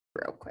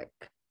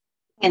quick.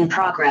 In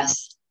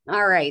progress.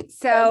 All right.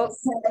 So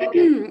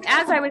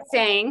as I was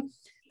saying,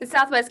 the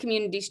Southwest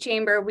Communities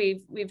Chamber,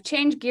 we've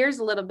changed gears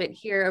a little bit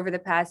here over the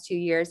past 2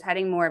 years,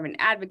 heading more of an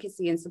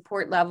advocacy and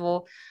support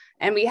level.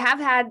 And we have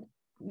had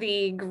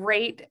the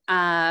great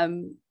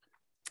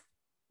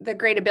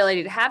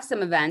ability to have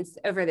some events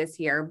over this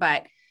year,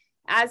 but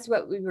as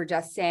what we were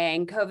just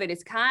saying, COVID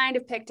has kind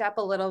of picked up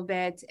a little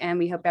bit, and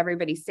we hope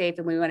everybody's safe,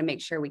 and we want to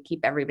make sure we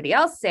keep everybody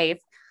else safe.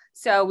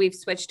 So we've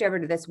switched over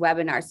to this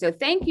webinar. So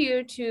thank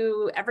you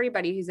to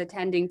everybody who's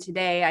attending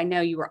today. I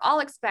know you were all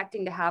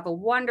expecting to have a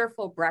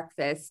wonderful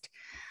breakfast,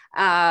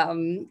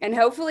 and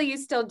hopefully you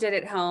still did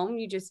at home.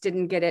 You just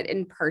didn't get it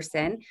in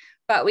person.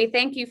 But we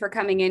thank you for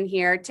coming in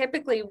here.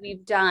 Typically,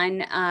 we've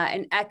done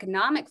an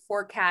economic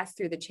forecast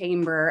through the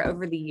chamber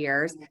over the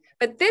years,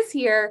 but this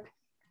year,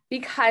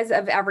 because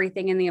of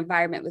everything in the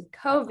environment with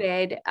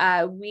COVID,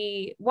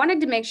 we wanted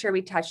to make sure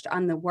we touched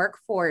on the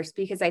workforce,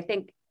 because I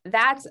think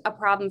that's a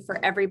problem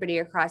for everybody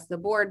across the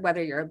board,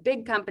 whether you're a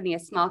big company, a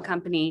small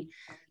company.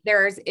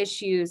 There's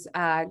issues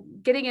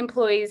getting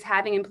employees,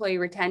 having employee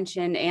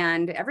retention,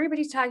 and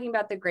everybody's talking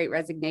about the Great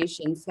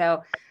Resignation.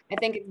 So I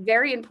think it's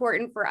very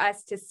important for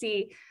us to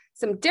see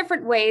some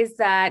different ways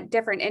that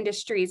different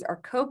industries are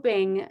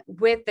coping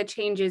with the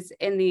changes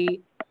in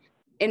the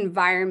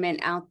environment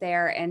out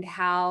there and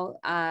how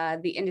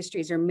the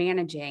industries are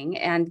managing,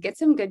 and get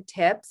some good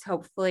tips,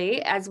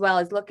 hopefully, as well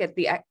as look at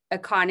the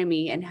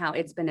economy and how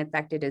it's been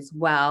affected as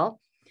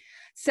well.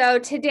 So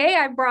today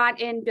I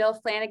brought in Bill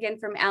Flanagan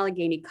from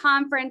Allegheny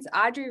Conference,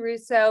 Audrey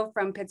Russo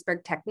from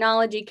Pittsburgh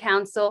Technology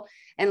Council,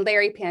 and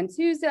Larry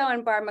Pantuso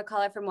and Barb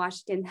McCollough from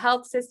Washington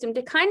Health System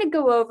to kind of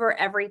go over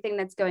everything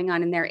that's going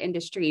on in their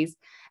industries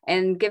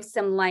and give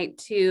some light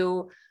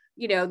to,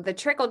 you know, the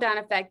trickle down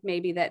effect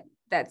maybe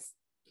that's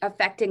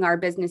affecting our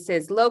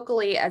businesses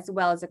locally as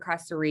well as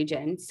across the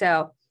region.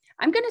 So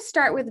I'm going to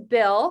start with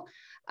Bill.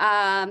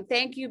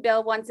 Thank you,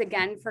 Bill, once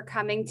again for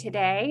coming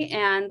today.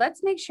 And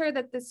let's make sure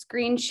that the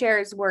screen share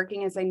is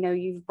working, as I know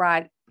you've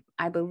brought,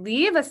 I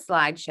believe, a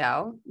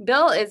slideshow.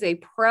 Bill is a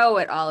pro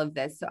at all of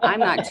this, so I'm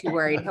not too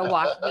worried. He'll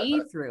walk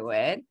me through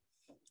it.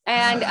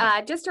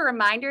 And just a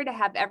reminder to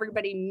have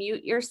everybody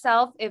mute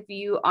yourself if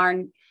you are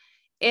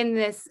in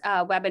this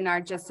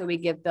webinar, just so we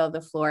give Bill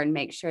the floor and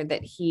make sure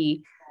that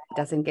he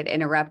doesn't get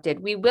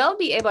interrupted. We will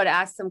be able to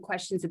ask some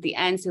questions at the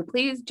end, so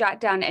please jot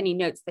down any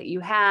notes that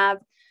you have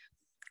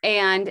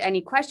and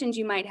any questions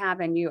you might have,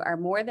 and you are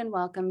more than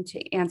welcome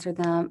to answer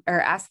them or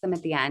ask them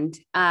at the end.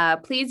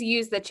 Please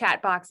use the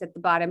chat box at the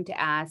bottom to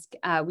ask.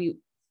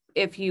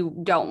 If you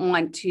don't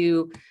want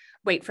to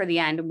wait for the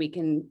end, we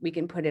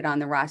can put it on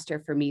the roster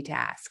for me to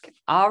ask.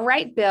 All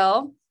right,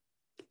 Bill.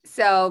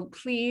 So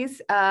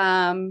please,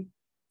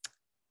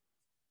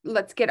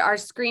 let's get our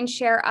screen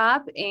share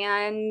up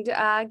and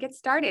get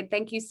started.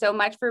 Thank you so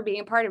much for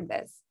being a part of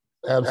this.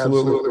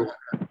 Absolutely.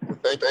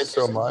 Thank you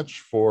so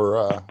much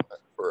for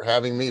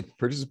having me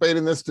participate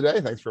in this today.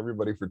 Thanks for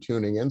everybody for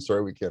tuning in.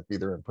 Sorry we can't be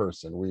there in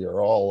person. We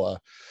are all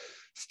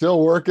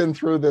still working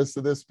through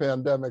this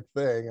pandemic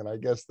thing. And I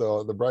guess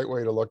the bright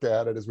way to look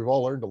at it is we've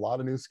all learned a lot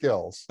of new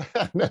skills,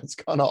 and that's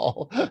going to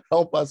all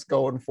help us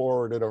going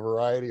forward in a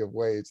variety of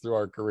ways through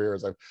our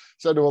careers. I've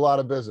said to a lot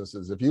of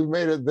businesses, if you've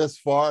made it this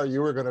far,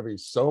 you are going to be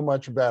so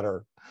much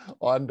better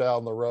on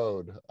down the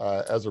road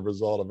as a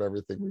result of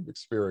everything we've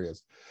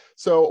experienced.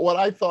 So what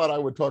I thought I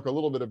would talk a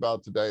little bit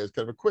about today is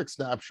kind of a quick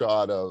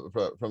snapshot of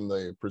from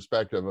the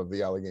perspective of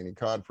the Allegheny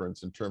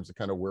Conference in terms of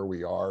kind of where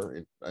we are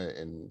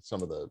in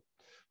some of the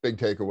big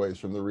takeaways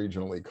from the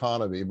regional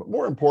economy, but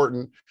more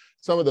important,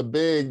 some of the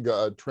big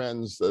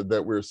trends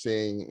that we're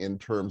seeing in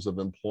terms of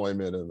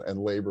employment and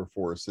labor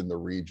force in the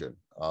region.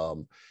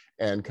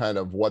 And kind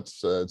of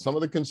what's some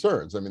of the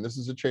concerns. I mean, this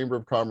is a Chamber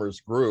of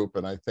Commerce group,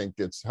 and I think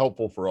it's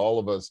helpful for all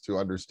of us to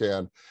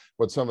understand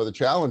what some of the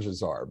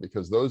challenges are,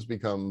 because those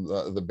become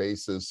the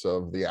basis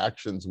of the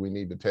actions we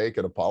need to take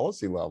at a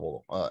policy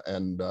level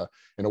and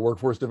in a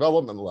workforce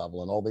development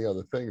level and all the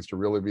other things to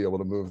really be able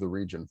to move the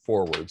region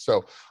forward.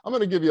 So I'm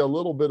going to give you a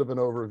little bit of an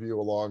overview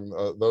along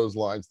those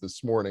lines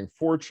this morning.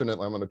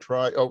 Fortunately, I'm going to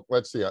try,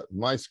 let's see,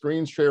 my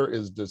screen share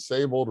is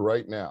disabled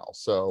right now.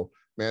 So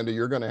Mandi,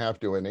 you're going to have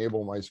to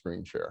enable my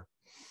screen share.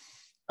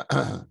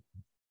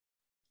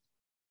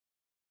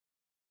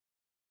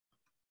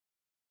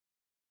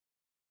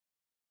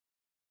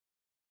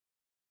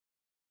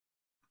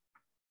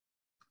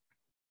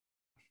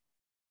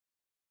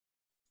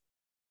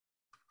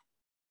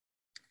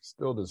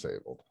 Still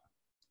disabled.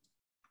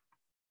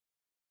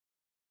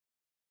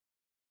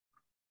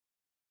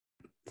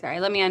 Sorry,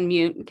 let me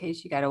unmute in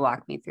case you got to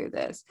walk me through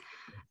this.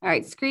 All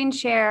right, screen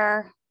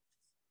share.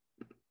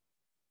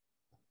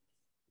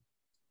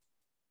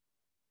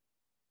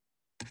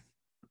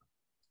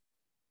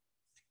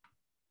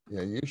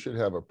 Yeah, you should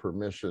have a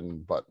permission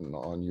button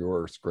on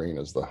your screen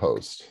as the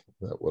host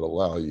that would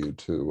allow you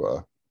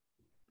to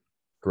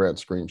grant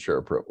screen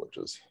share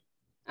privileges.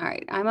 All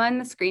right, I'm on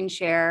the screen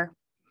share.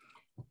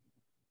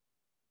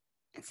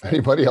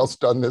 Anybody else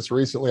done this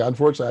recently?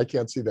 Unfortunately, I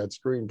can't see that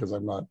screen because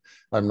I'm not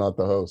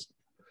the host.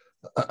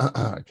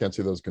 I can't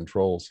see those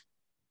controls.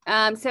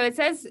 So it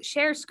says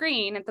share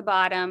screen at the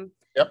bottom.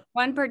 Yep.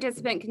 One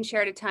participant can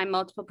share at a time.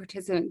 Multiple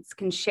participants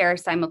can share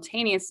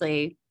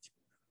simultaneously.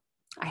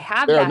 I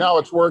have there. that. Now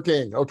it's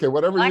working. Okay,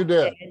 whatever you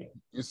did, selected.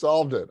 you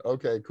solved it.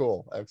 Okay,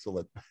 cool,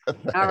 excellent.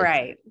 All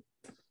right.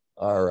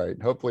 All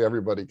right. Hopefully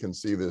everybody can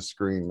see this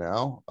screen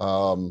now.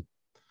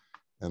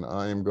 And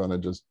I am going to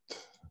just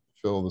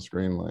fill the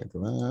screen like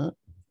that.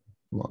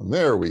 Come on,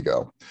 there we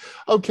go.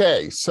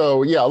 Okay,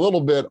 so yeah, a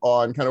little bit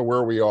on kind of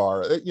where we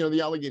are. You know,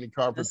 the Allegheny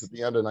Conference at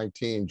the end of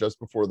 19, just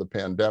before the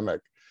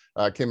pandemic,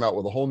 came out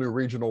with a whole new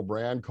regional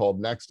brand called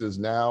Next is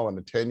Now and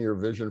a 10-year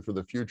vision for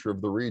the future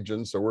of the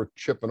region. So we're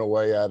chipping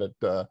away at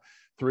it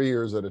 3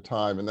 years at a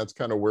time, and that's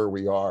kind of where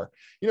we are.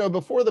 You know,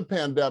 before the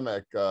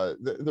pandemic,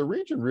 the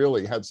region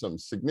really had some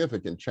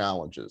significant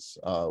challenges,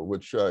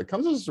 which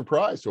comes as a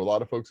surprise to a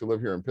lot of folks who live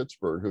here in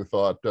Pittsburgh who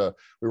thought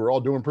we were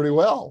all doing pretty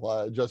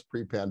well just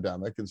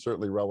pre-pandemic, and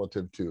certainly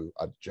relative to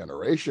a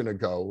generation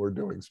ago, we're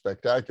doing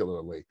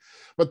spectacularly.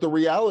 But the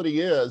reality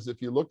is,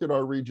 if you looked at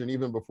our region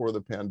even before the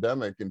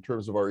pandemic in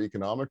terms of our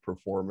economic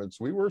performance,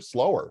 we were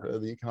slower.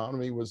 The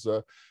economy was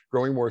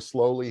growing more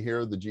slowly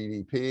here, the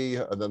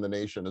GDP, than the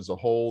nation as a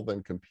whole,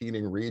 than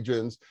competing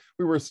regions.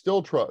 We were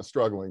still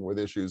struggling with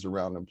issues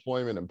around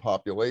employment and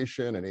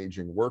population and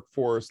aging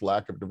workforce,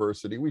 lack of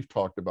diversity. We've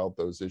talked about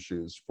those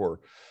issues for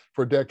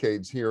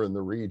decades here in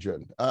the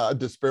region.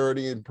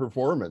 Disparity in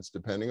performance,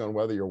 depending on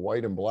whether you're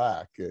white and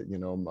black, you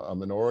know, a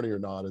minority or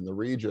not in the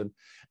region,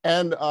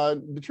 and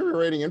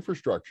deteriorating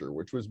infrastructure,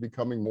 which was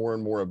becoming more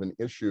and more of an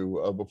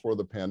issue before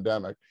the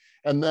pandemic.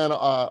 And then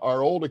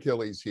our old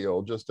Achilles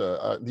heel, just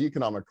the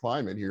economic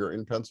climate here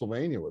in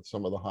Pennsylvania with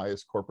some of the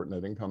highest corporate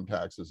net income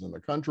taxes in the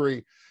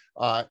country,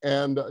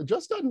 and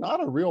just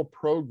not a real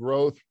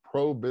pro-growth,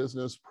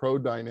 pro-business,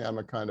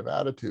 pro-dynamic kind of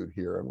attitude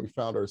here. And we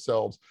found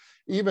ourselves,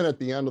 even at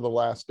the end of the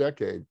last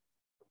decade,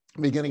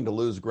 beginning to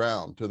lose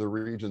ground to the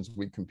regions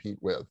we compete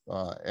with.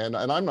 And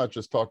I'm not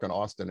just talking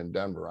Austin and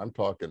Denver, I'm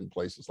talking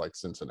places like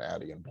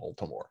Cincinnati and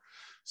Baltimore.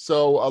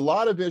 So a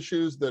lot of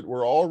issues that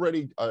were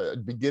already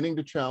beginning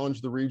to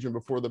challenge the region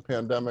before the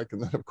pandemic.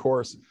 And then of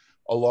course,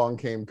 along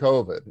came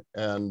COVID,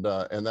 and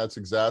that's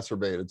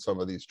exacerbated some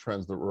of these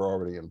trends that were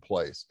already in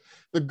place.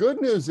 The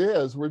good news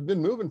is we've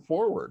been moving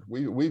forward.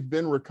 We've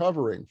been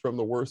recovering from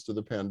the worst of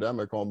the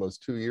pandemic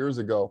almost 2 years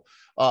ago.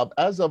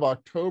 As of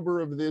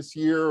October of this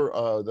year,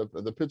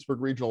 the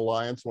Pittsburgh Regional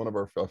Alliance, one of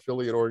our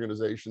affiliate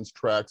organizations,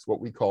 tracks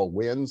what we call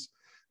wins.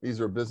 These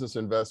are business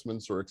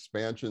investments or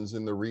expansions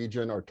in the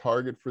region. Our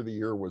target for the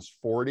year was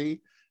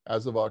 40.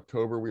 As of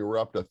October, we were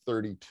up to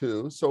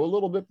 32. So a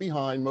little bit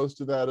behind.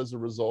 Most of that as a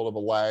result of a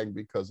lag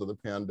because of the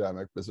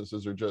pandemic.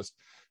 Businesses are just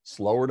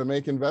slower to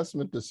make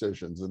investment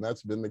decisions, and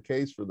that's been the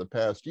case for the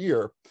past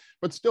year,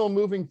 but still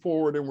moving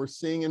forward, and we're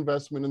seeing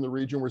investment in the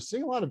region. We're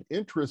seeing a lot of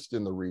interest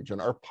in the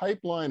region. Our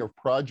pipeline of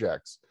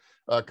projects,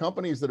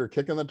 companies that are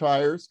kicking the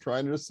tires,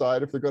 trying to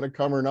decide if they're going to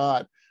come or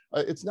not,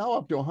 it's now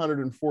up to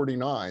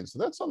 149. So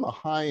that's on the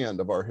high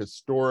end of our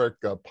historic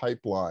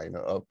pipeline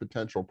of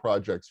potential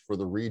projects for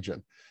the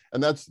region.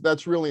 And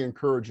that's really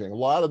encouraging. A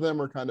lot of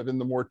them are kind of in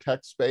the more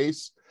tech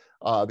space,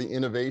 the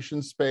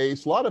innovation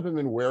space, a lot of them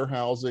in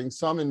warehousing,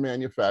 some in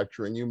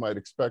manufacturing. You might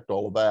expect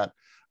all of that.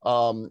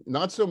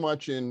 Not so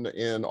much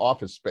in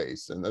office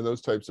space and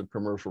those types of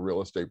commercial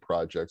real estate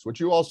projects,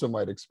 which you also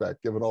might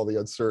expect given all the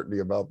uncertainty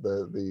about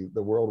the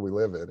world we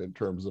live in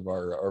terms of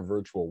our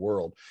virtual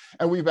world.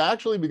 And we've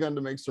actually begun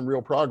to make some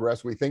real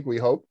progress, we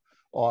hope,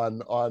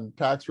 on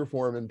tax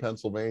reform in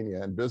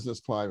Pennsylvania and business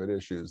climate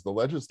issues. The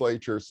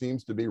legislature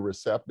seems to be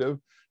receptive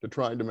to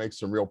trying to make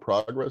some real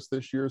progress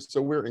this year,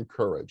 so we're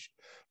encouraged.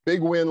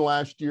 Big win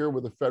last year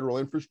with the federal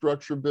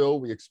infrastructure bill.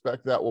 We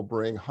expect that will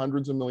bring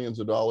hundreds of millions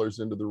of dollars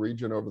into the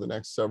region over the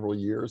next several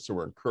years, so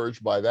we're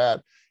encouraged by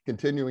that.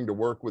 Continuing to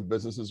work with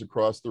businesses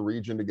across the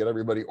region to get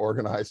everybody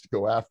organized to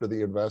go after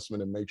the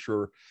investment and make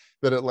sure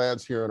that it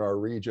lands here in our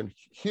region.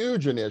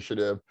 Huge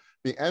initiative.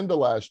 The end of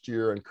last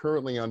year and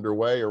currently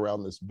underway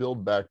around this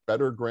Build Back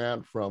Better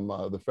grant from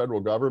the federal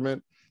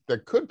government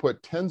that could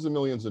put tens of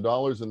millions of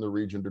dollars in the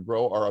region to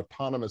grow our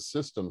autonomous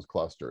systems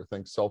cluster.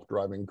 Think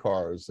self-driving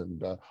cars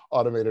and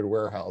automated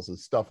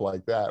warehouses, stuff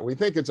like that. We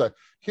think it's a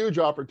huge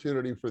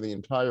opportunity for the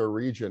entire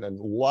region, and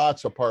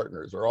lots of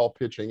partners are all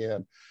pitching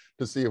in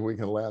to see if we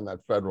can land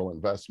that federal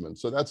investment.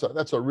 So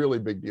that's a really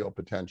big deal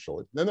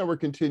potentially. And then we're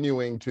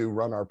continuing to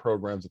run our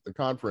programs at the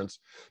conference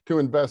to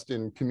invest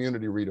in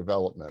community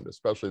redevelopment,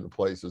 especially the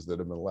places that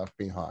have been left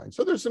behind.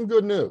 So there's some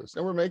good news,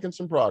 and we're making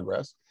some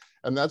progress,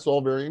 and that's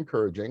all very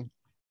encouraging.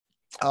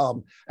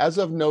 As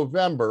of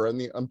November, and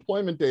the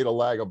employment data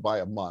lag by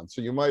a month.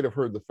 So you might have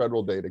heard the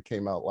federal data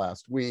came out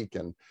last week,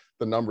 and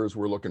the numbers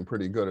were looking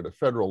pretty good at a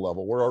federal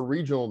level, where our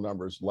regional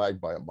numbers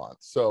lagged by a month.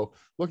 So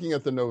looking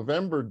at the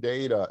November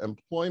data,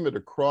 employment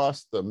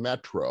across the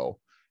metro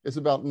is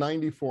about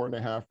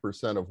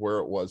 94.5% of where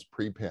it was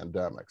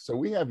pre-pandemic. So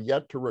we have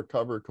yet to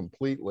recover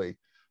completely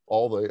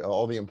all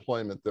the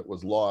employment that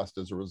was lost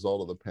as a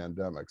result of the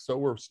pandemic. So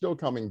we're still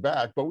coming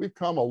back, but we've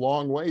come a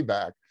long way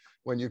back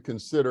when you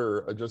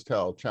consider just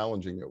how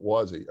challenging it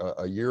was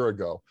a year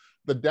ago.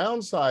 The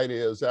downside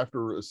is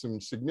after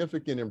some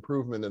significant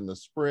improvement in the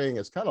spring,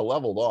 it's kind of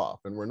leveled off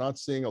and we're not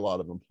seeing a lot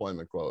of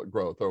employment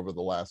growth over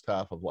the last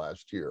half of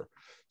last year.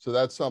 So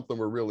that's something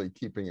we're really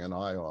keeping an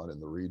eye on in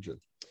the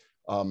region.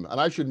 And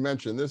I should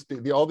mention this,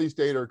 all these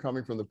data are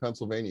coming from the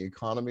Pennsylvania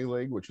Economy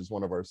League, which is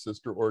one of our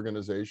sister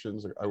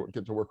organizations. I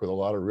get to work with a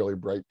lot of really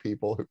bright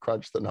people who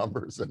crunch the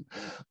numbers and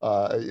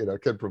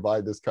can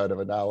provide this kind of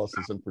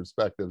analysis and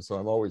perspective. So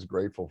I'm always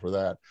grateful for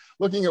that.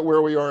 Looking at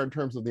where we are in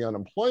terms of the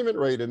unemployment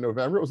rate in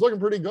November, it was looking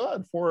pretty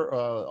good for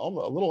a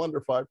little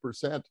under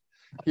 5%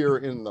 here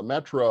in the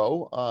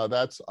metro.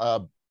 That's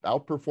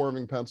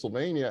outperforming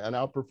Pennsylvania and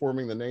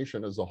outperforming the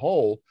nation as a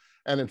whole.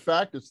 And in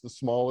fact, it's the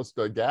smallest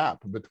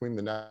gap between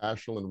the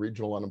national and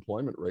regional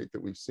unemployment rate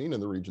that we've seen in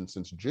the region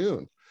since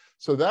June.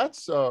 So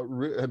that's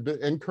been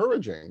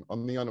encouraging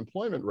on the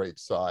unemployment rate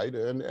side,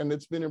 and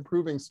it's been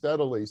improving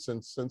steadily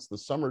since the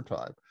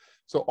summertime.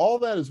 So all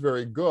that is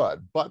very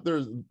good, but there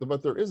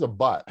is a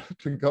but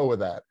to go with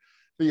that.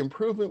 The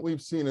improvement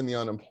we've seen in the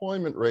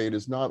unemployment rate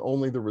is not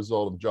only the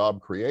result of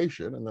job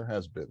creation, and there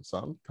has been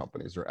some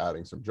companies are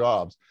adding some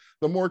jobs.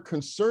 The more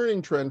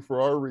concerning trend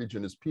for our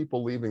region is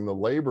people leaving the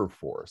labor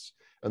force.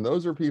 And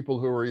those are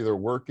people who are either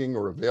working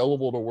or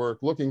available to work,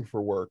 looking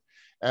for work.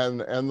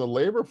 And the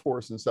labor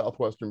force in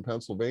southwestern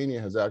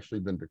Pennsylvania has actually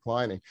been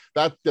declining.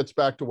 That gets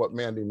back to what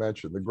Mandi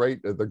mentioned,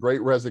 the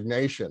great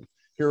resignation.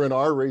 Here in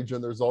our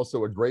region, there's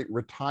also a great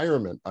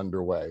retirement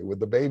underway with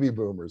the baby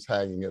boomers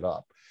hanging it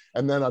up.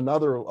 And then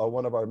another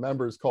one of our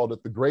members called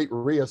it the great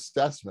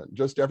reassessment,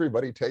 just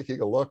everybody taking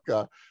a look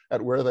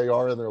at where they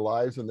are in their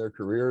lives and their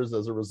careers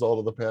as a result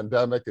of the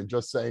pandemic and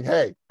just saying,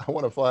 hey, I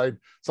want to find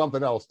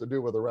something else to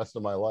do with the rest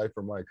of my life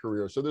or my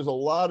career. So there's a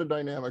lot of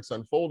dynamics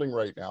unfolding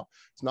right now.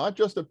 It's not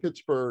just a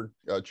Pittsburgh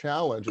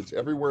challenge, it's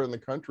everywhere in the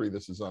country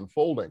this is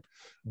unfolding,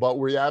 but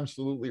we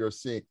absolutely are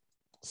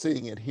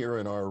seeing it here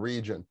in our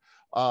region.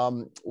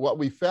 What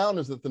we found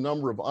is that the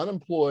number of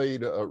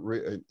unemployed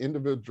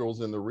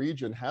individuals in the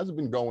region has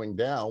been going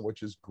down,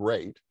 which is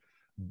great.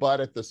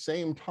 But at the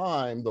same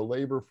time, the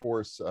labor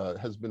force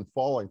has been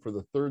falling for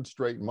the third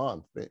straight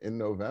month in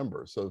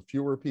November. So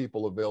fewer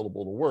people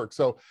available to work.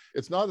 So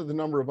it's not that the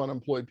number of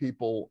unemployed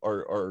people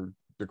are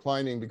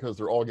declining because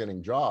they're all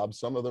getting jobs.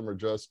 Some of them are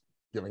just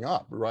giving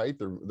up, right?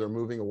 They're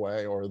moving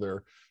away or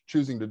they're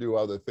choosing to do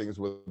other things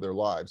with their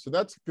lives. So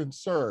that's a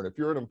concern. If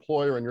you're an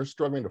employer and you're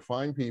struggling to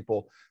find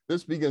people,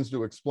 this begins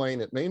to explain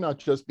it may not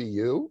just be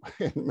you,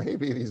 and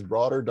maybe these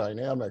broader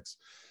dynamics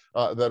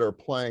that are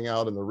playing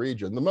out in the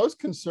region. The most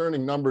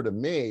concerning number to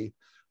me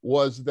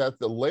was that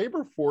the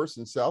labor force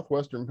in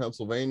southwestern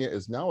Pennsylvania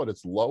is now at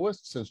its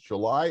lowest since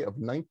July of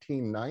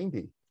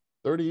 1990,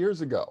 30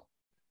 years ago.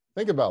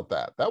 Think about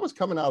that. That was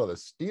coming out of the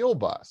steel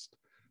bust.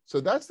 So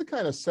that's the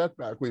kind of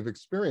setback we've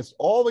experienced.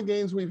 All the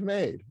gains we've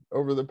made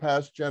over the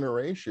past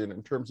generation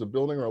in terms of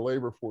building our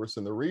labor force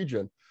in the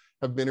region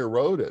have been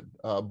eroded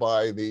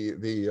by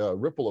the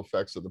ripple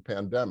effects of the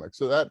pandemic.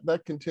 So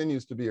that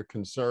continues to be a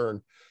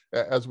concern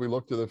as we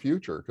look to the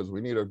future, because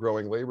we need a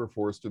growing labor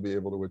force to be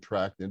able to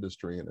attract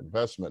industry and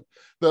investment.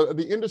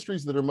 The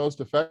industries that are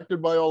most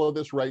affected by all of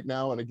this right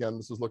now, and again,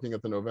 this is looking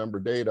at the November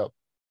data: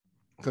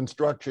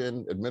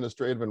 construction,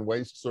 administrative and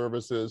waste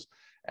services,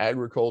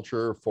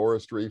 agriculture,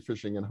 forestry,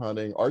 fishing and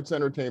hunting, arts,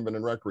 entertainment,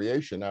 and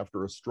recreation,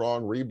 after a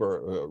strong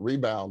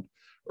rebound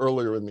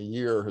earlier in the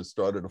year, has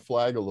started to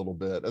flag a little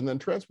bit. And then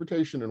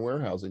transportation and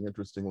warehousing,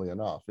 interestingly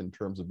enough, in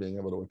terms of being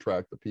able to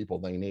attract the people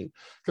they need.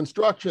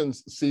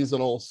 Construction's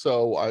seasonal,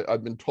 so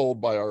I've been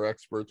told by our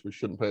experts we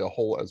shouldn't pay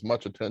as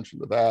much attention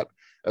to that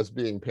as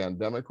being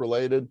pandemic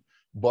related,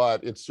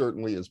 but it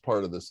certainly is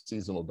part of the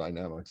seasonal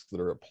dynamics that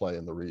are at play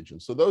in the region.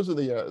 So those are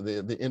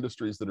the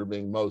industries that are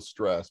being most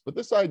stressed. But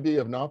this idea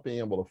of not being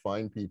able to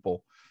find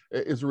people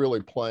is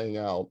really playing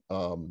out,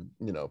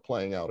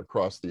 playing out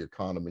across the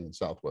economy in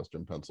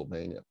southwestern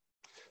Pennsylvania.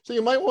 So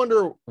you might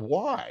wonder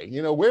why,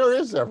 where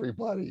is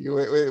everybody?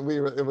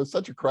 It was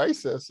such a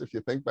crisis. If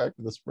you think back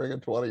to the spring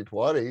of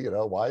 2020,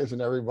 why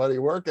isn't everybody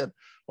working?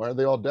 Why are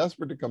they all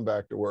desperate to come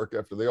back to work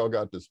after they all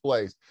got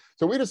displaced?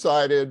 So we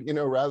decided,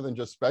 rather than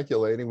just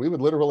speculating, we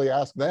would literally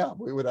ask them.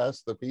 We would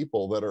ask the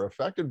people that are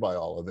affected by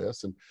all of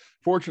this. And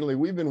fortunately,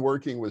 we've been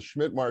working with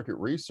Schmidt Market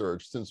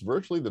Research since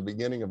virtually the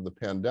beginning of the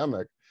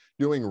pandemic,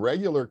 doing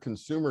regular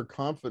consumer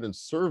confidence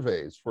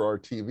surveys for our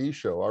TV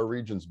show, Our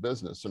Region's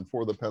Business, and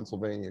for the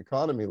Pennsylvania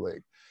Economy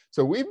League.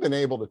 So we've been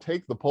able to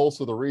take the pulse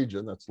of the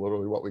region. That's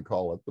literally what we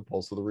call it, the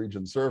Pulse of the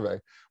Region survey.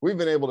 We've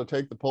been able to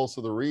take the pulse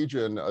of the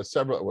region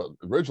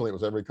originally it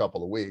was every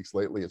couple of weeks.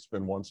 Lately, it's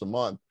been once a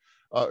month,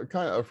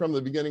 kind of from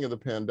the beginning of the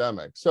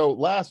pandemic. So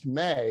last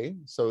May,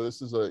 so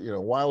this is a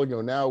while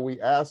ago now, we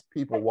asked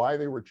people why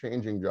they were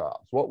changing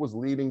jobs. What was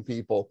leading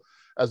people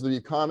as the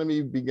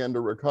economy began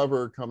to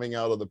recover coming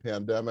out of the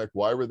pandemic?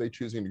 Why were they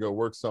choosing to go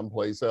work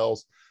someplace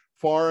else?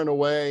 far and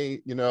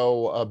away,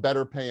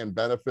 better pay and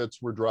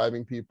benefits were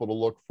driving people to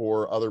look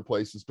for other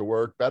places to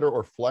work, better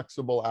or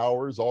flexible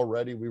hours.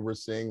 Already we were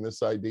seeing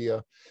this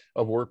idea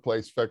of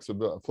workplace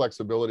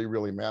flexibility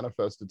really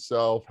manifest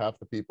itself. Half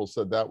the people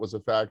said that was a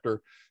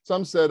factor.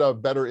 Some said a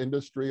better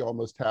industry,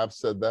 almost half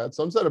said that.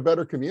 Some said a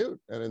better commute.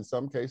 And in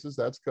some cases,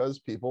 that's because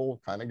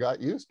people kind of got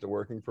used to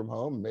working from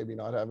home, maybe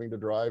not having to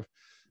drive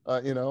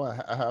a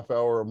half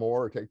hour or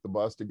more, or take the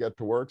bus to get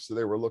to work. So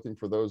they were looking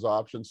for those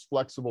options.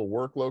 Flexible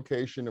work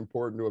location,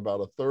 important to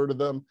about a third of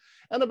them,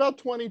 and about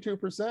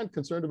 22%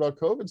 concerned about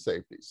COVID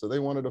safety. So they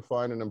wanted to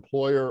find an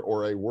employer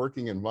or a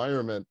working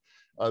environment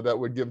that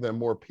would give them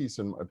more peace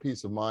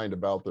of mind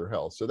about their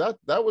health. So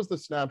that was the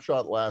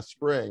snapshot last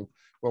spring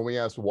when we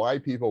asked why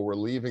people were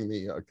leaving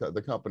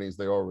the companies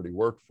they already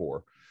worked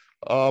for.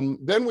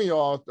 Then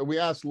we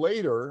asked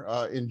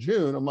later in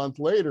June, a month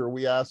later,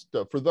 we asked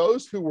for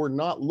those who were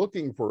not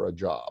looking for a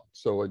job.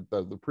 So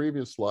the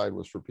previous slide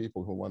was for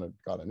people who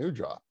got a new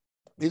job.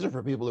 These are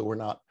for people who were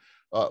not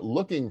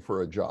looking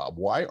for a job.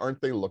 Why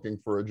aren't they looking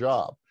for a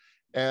job?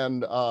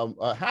 And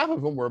half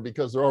of them were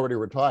because they're already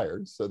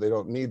retired, so they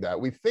don't need that.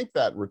 We think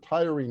that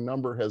retiree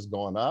number has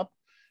gone up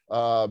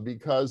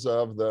because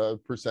of the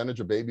percentage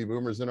of baby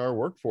boomers in our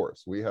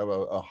workforce. We have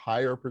a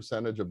higher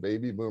percentage of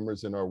baby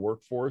boomers in our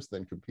workforce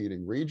than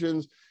competing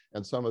regions,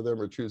 and some of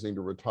them are choosing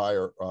to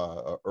retire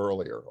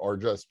earlier, or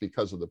just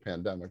because of the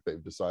pandemic,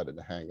 they've decided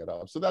to hang it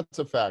up. So that's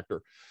a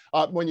factor.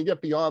 When you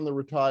get beyond the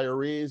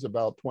retirees,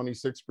 about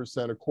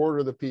 26%, a quarter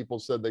of the people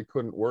said they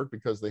couldn't work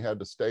because they had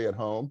to stay at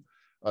home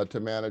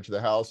to manage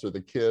the house or the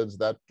kids.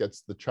 That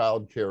gets the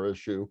child care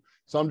issue.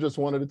 Some just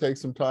wanted to take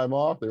some time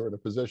off. They were in a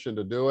position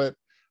to do it.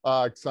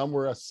 Some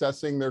were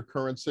assessing their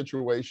current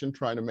situation,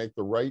 trying to make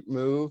the right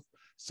move.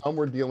 Some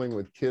were dealing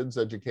with kids'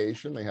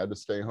 education. They had to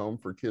stay home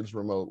for kids'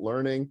 remote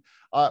learning.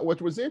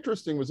 What was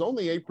interesting was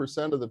only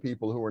 8% of the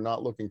people who were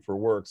not looking for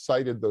work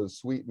cited those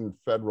sweetened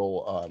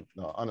federal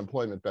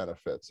unemployment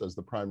benefits as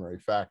the primary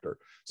factor.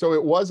 So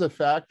it was a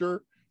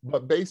factor,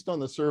 but based on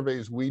the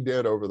surveys we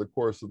did over the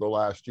course of the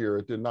last year,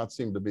 it did not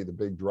seem to be the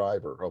big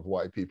driver of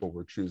why people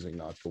were choosing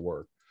not to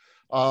work.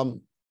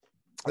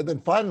 And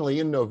then finally,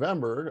 in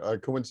November,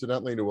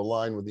 coincidentally to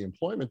align with the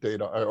employment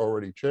data I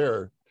already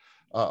shared,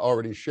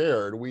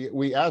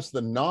 we asked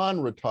the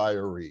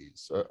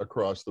non-retirees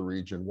across the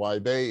region why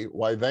they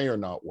are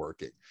not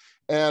working.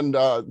 And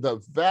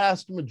the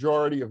vast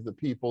majority of the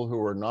people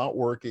who are not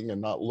working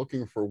and not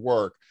looking for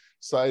work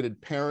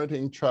cited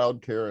parenting,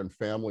 childcare, and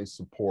family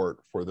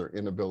support for their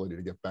inability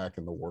to get back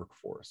in the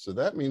workforce. So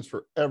that means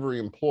for every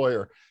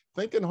employer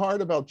thinking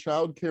hard about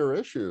childcare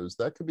issues,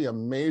 that could be a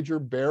major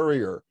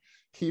barrier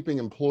keeping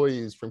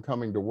employees from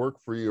coming to work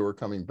for you or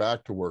coming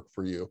back to work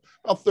for you.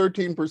 About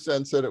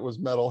 13% said it was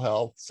mental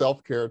health,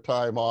 self-care,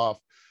 time off.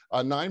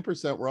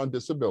 9% were on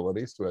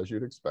disability. So as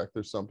you'd expect,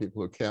 there's some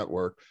people who can't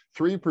work.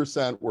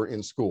 3% were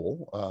in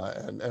school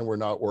and were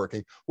not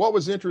working. What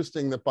was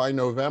interesting that by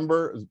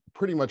November,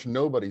 pretty much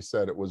nobody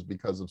said it was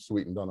because of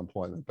sweetened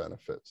unemployment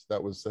benefits.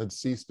 That had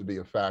ceased to be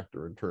a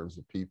factor in terms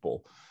of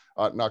people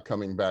not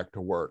coming back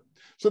to work.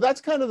 So that's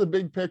kind of the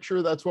big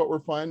picture. That's what we're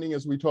finding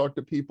as we talk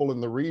to people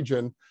in the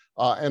region.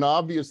 And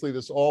obviously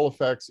this all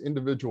affects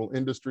individual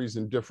industries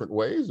in different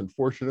ways. And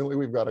fortunately,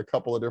 we've got a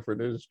couple of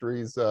different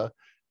industries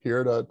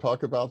here to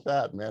talk about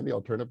that. Mandi, I'll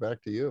turn it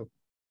back to you.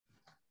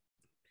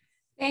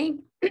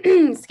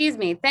 Excuse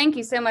me. Thank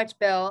you so much,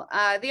 Bill.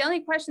 The only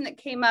question that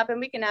came up,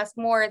 and we can ask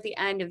more at the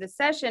end of the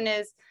session,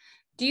 is,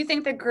 do you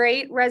think the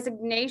Great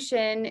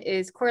Resignation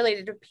is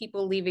correlated to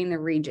people leaving the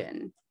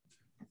region?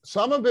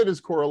 Some of it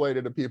is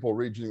correlated to people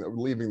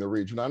leaving the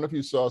region. I don't know if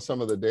you saw some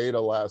of the data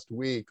last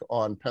week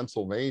on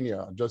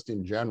Pennsylvania, just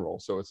in general.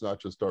 So it's not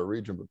just our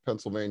region, but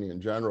Pennsylvania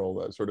in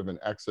general, sort of an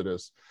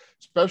exodus,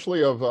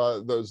 especially of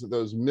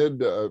those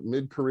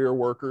mid-career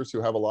workers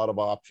who have a lot of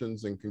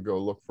options and can go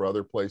look for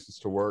other places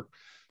to work.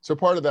 So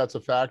part of that's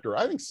a factor.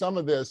 I think some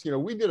of this,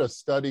 we did a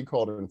study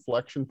called an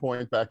Inflection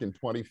Point back in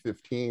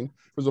 2015. It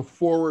was a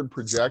forward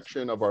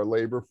projection of our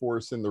labor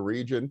force in the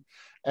region.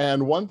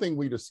 And one thing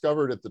we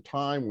discovered at the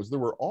time was there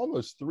were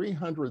almost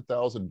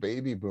 300,000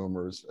 baby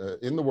boomers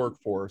in the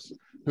workforce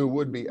who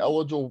would be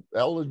eligible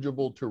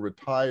to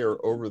retire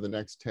over the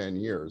next 10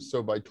 years.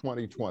 So by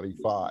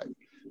 2025,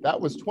 that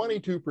was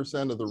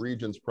 22% of the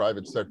region's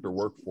private sector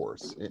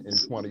workforce in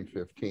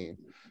 2015.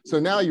 So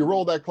now you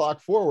roll that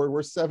clock forward,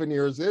 we're 7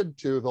 years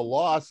into the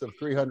loss of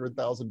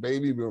 300,000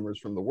 baby boomers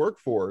from the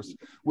workforce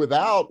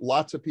without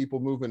lots of people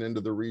moving into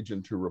the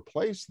region to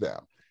replace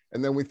them.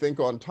 And then we think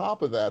on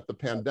top of that, the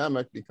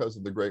pandemic, because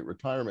of the Great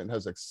Retirement,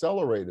 has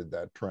accelerated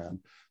that trend.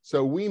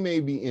 So we may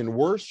be in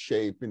worse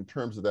shape in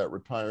terms of that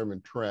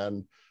retirement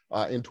trend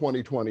in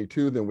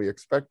 2022 than we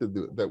expected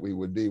that we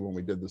would be when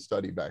we did the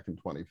study back in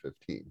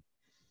 2015.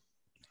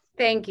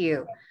 Thank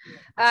you.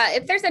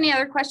 If there's any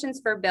other questions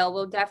for Bill,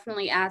 we'll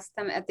definitely ask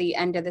them at the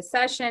end of the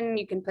session.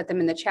 You can put them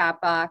in the chat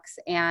box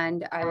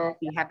and I will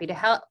be happy to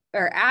help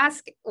or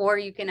ask, or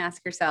you can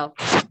ask yourself.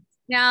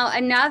 Now,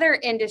 another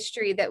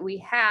industry that we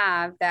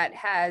have that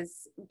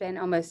has been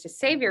almost a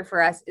savior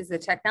for us is the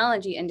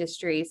technology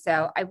industry.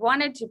 So I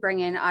wanted to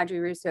bring in Audrey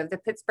Russo of the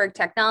Pittsburgh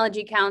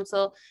Technology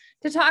Council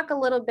to talk a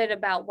little bit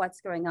about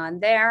what's going on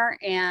there.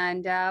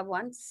 And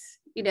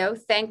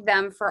thank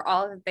them for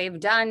all that they've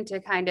done to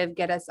kind of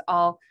get us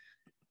all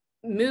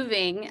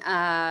moving.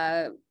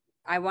 I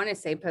want to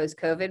say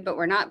post-COVID, but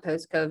we're not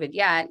post-COVID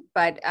yet,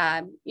 but,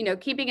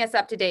 keeping us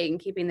up to date and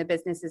keeping the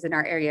businesses in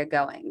our area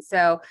going.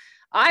 So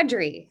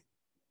Audrey,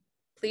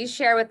 please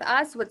share with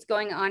us what's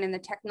going on in the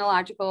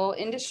technological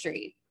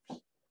industry.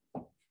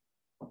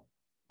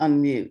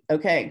 Unmute.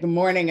 Okay, good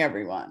morning,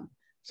 everyone.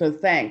 So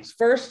thanks.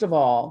 First of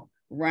all,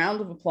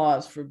 round of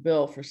applause for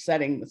Bill for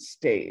setting the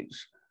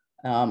stage.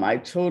 What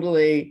I'm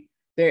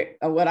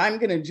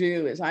going to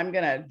do is I'm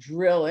going to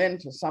drill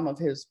into some of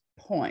his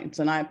points,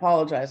 and I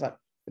apologize.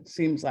 It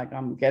seems like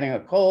I'm getting a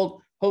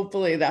cold.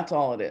 Hopefully that's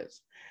all it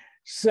is.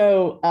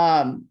 So,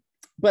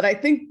 but I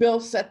think Bill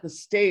set the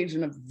stage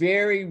in a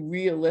very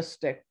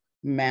realistic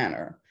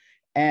manner.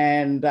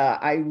 And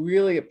I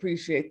really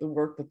appreciate the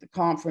work that the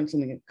conference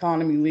and the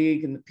Economy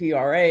League and the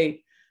PRA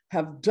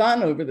have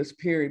done over this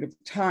period of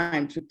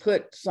time to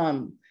put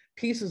some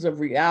pieces of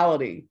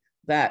reality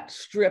that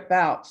strip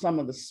out some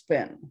of the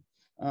spin.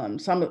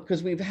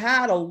 Because we've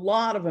had a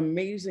lot of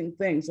amazing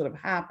things that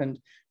have happened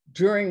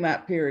during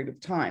that period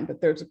of time, but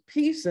there's a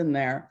piece in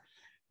there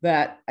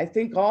that I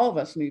think all of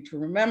us need to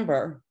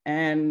remember,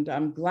 and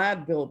I'm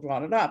glad Bill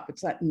brought it up.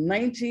 It's that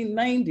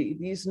 1990,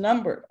 these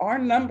numbers, our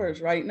numbers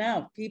right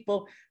now,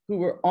 people who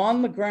were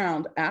on the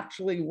ground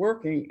actually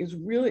working is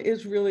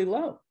really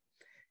low,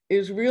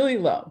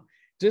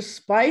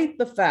 despite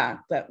the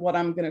fact that what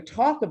I'm going to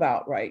talk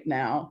about right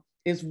now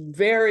is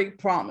very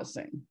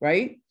promising,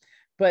 right?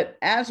 But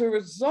as a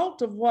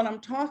result of what I'm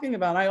talking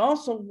about, I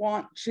also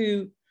want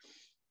to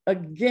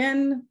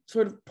again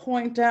sort of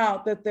point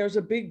out that there's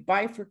a big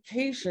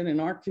bifurcation in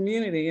our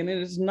community, and it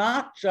is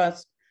not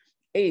just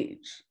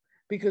age,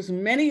 because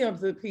many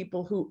of the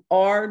people who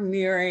are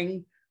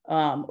nearing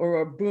or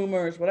are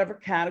boomers, whatever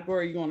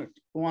category you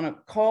want to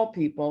call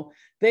people,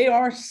 they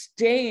are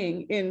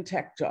staying in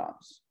tech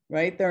jobs,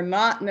 right? They're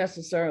not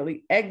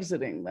necessarily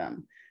exiting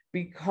them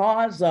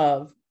because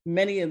of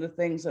many of the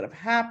things that have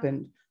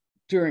happened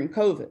during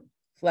COVID: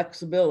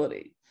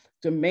 flexibility,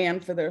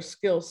 demand for their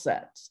skill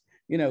sets,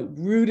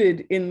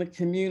 rooted in the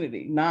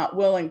community, not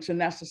willing to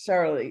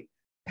necessarily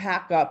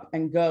pack up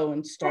and go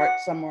and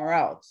start somewhere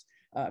else,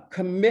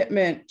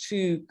 commitment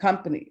to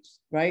companies,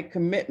 right?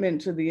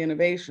 Commitment to the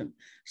innovation.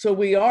 So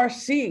we are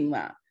seeing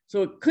that.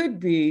 So it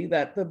could be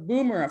that the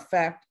boomer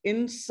effect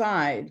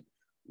inside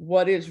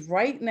what is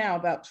right now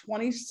about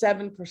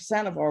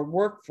 27% of our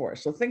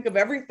workforce. So think of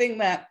everything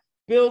that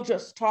Bill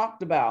just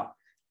talked about,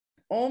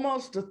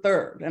 almost a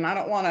third. And I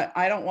don't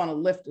want to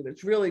lift it.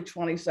 It's really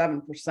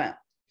 27%.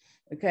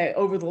 Okay,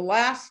 over the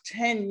last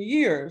 10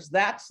 years,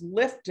 that's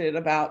lifted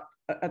about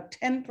a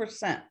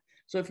 10%.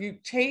 So if you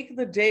take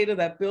the data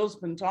that Bill's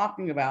been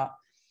talking about,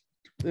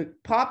 the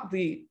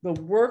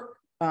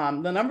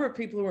number of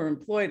people who are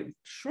employed have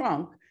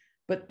shrunk,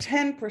 but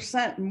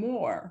 10%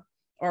 more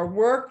are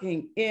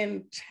working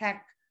in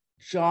tech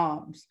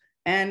jobs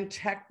and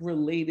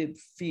tech-related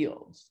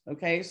fields.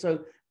 Okay, so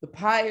the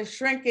pie is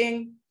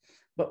shrinking,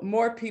 but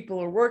more people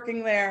are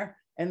working there.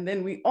 And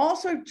then we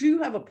also do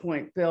have a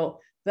point, Bill,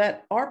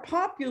 that our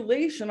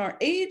population, our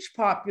age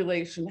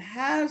population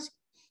has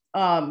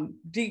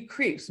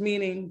decreased,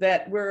 meaning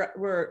that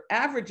we're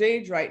average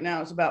age right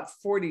now is about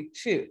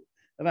 42.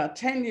 About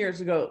 10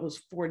 years ago, it was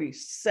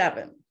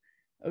 47.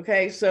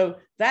 Okay, so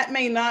that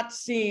may not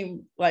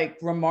seem like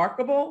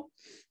remarkable,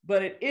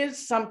 but it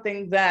is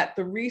something that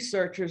the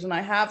researchers, and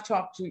I have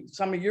talked to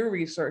some of your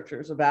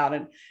researchers about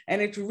it,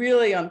 and it's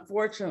really,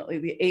 unfortunately,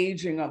 the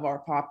aging of our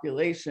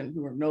population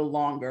who are no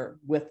longer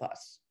with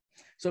us.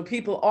 So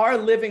people are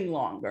living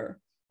longer,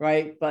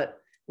 right? But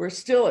we're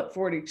still at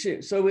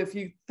 42. So if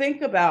you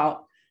think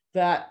about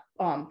that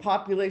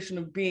population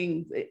of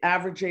being the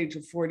average age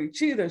of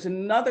 42, there's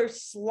another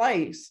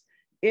slice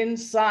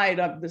inside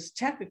of this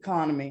tech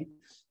economy,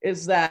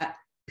 is that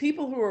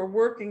people who are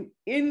working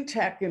in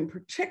tech in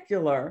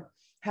particular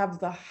have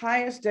the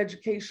highest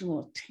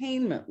educational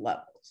attainment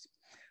levels.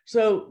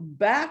 So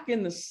back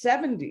in the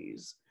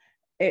 70s,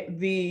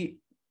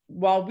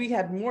 while we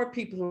had more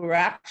people who were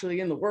actually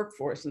in the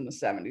workforce in the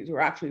 70s, who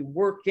were actually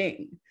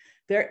working,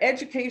 their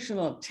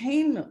educational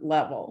attainment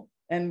level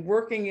and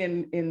working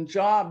in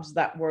jobs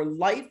that were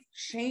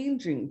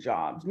life-changing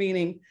jobs,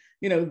 meaning,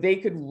 they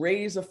could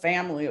raise a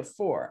family of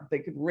 4, they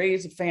could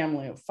raise a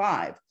family of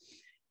 5.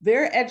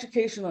 Their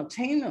educational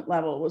attainment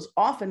level was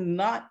often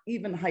not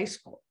even high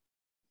school.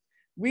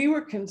 We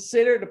were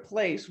considered a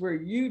place where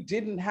you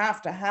didn't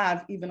have to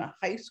have even a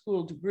high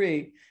school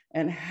degree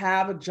and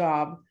have a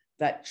job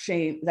that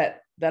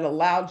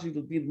allowed you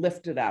to be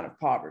lifted out of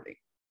poverty.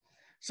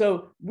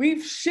 So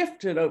we've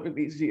shifted over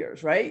these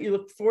years, right? You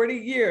look 40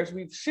 years,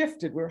 we've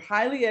shifted. We're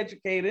highly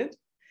educated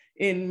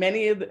in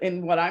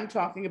in what I'm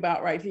talking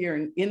about right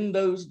here, in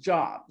those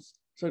jobs.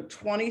 So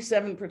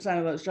 27%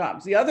 of those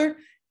jobs. The other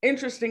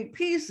interesting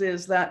piece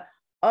is that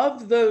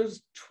of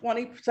those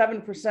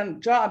 27% of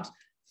jobs,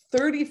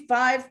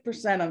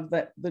 35% of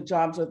the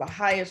jobs are the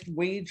highest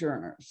wage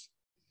earners.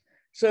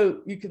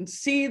 So you can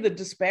see the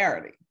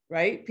disparity,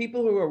 right?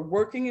 People who are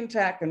working in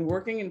tech and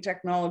working in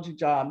technology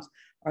jobs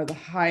are the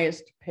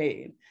highest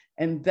paid.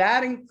 And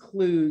that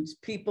includes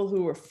people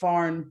who are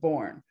foreign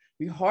born.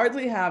 We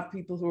hardly have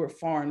people who are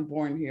foreign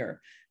born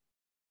here.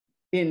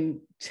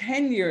 In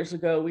 10 years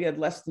ago, we had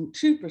less than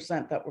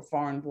 2% that were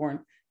foreign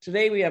born.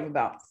 Today, we have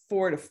about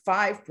 4 to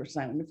 5%.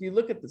 And if you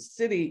look at the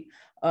city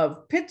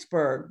of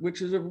Pittsburgh,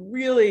 which is a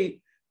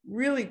really,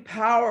 really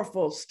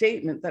powerful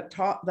statement that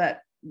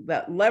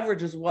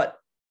leverages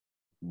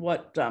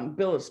what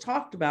Bill has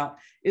talked about,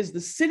 is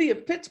the city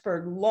of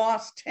Pittsburgh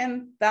lost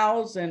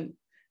 10,000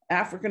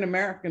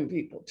 African-American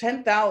people,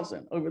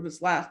 10,000 over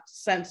this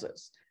last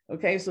census.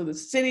 Okay, so the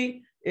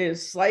city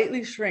is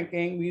slightly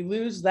shrinking. We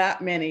lose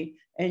that many.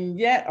 And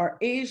yet our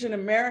Asian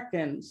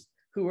Americans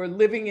who are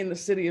living in the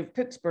city of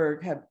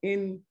Pittsburgh have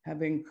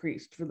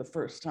increased for the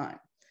first time.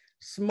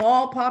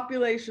 Small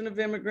population of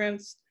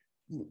immigrants,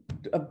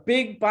 a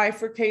big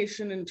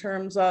bifurcation in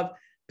terms of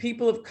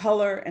people of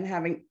color and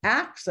having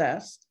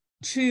access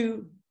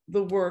to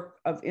the work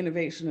of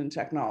innovation and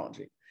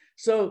technology.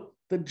 So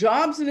the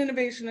jobs in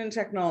innovation and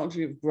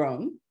technology have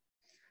grown.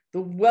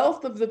 The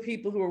wealth of the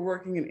people who are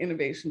working in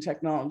innovation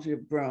technology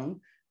have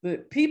grown. The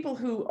people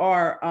who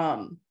are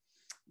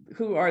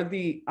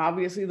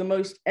obviously the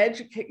most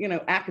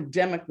educated,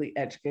 academically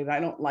educated. I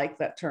don't like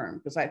that term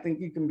because I think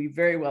you can be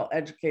very well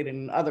educated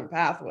in other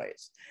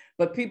pathways,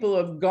 but people who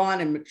have gone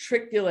and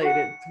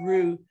matriculated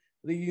through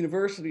the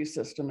university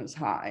system is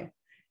high.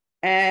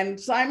 And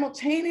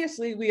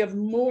simultaneously, we have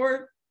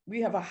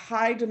a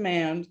high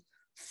demand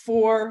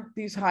for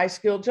these high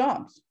skilled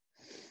jobs.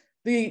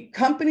 The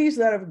companies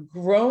that have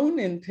grown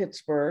in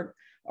Pittsburgh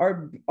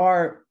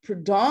are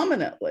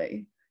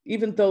predominantly,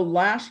 even though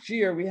last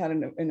year we had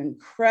an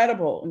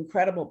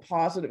incredible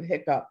positive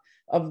hiccup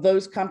of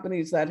those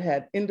companies that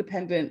had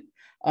independent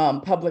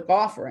public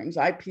offerings,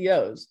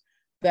 IPOs,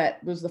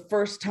 that was the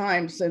first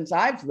time since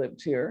I've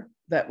lived here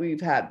that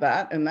we've had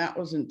that. And that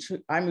was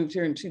I moved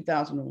here in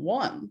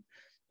 2001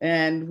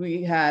 and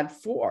we had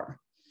 4,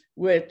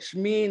 which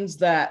means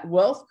that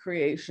wealth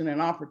creation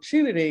and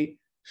opportunity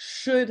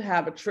should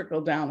have a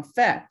trickle down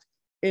effect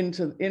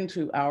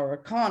into our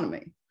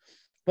economy.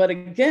 But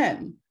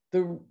again,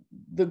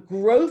 the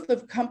growth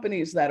of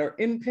companies that are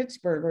in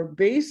Pittsburgh are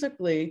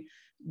basically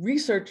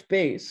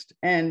research-based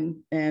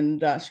and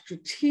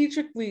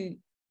strategically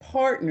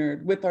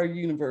partnered with our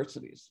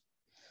universities.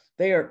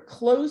 They are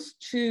close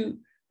to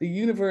the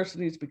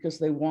universities because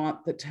they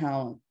want the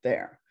talent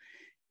there.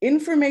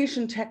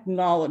 Information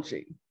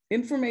technology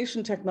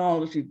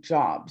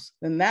jobs,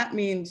 and that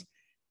means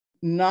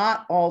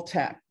not all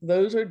tech.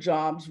 Those are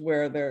jobs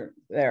where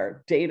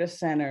they're data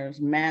centers,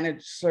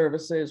 managed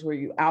services, where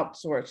you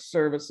outsource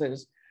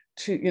services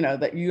to,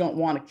 that you don't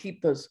want to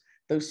keep those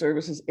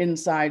services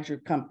inside your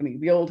company.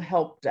 The old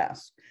help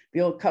desk,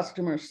 the old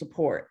customer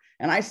support.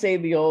 And I say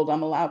the old,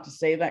 I'm allowed to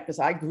say that because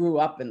I grew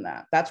up in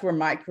that. That's where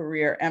my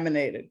career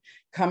emanated,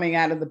 coming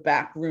out of the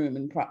back room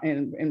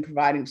and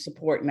providing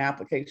support and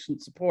application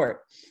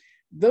support.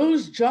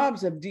 Those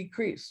jobs have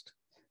decreased.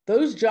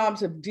 Those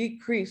jobs have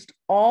decreased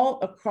all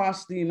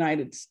across the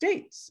United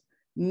States,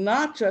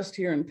 not just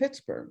here in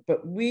Pittsburgh,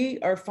 but we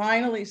are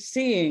finally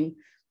seeing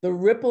the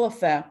ripple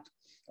effect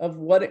of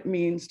what it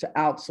means to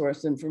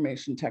outsource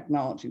information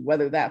technology,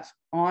 whether that's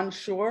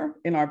onshore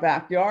in our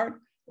backyard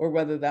or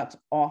whether that's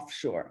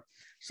offshore.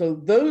 So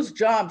those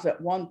jobs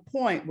at one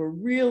point were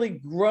really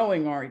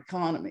growing our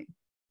economy,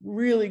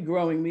 really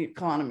growing the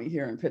economy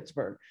here in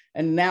Pittsburgh.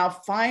 And now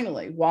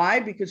finally, why?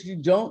 Because you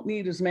don't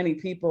need as many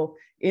people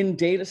in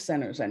data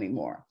centers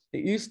anymore.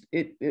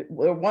 It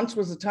once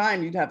was a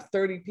time you'd have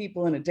 30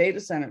 people in a data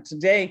center.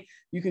 Today,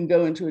 you can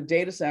go into a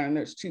data center and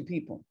there's 2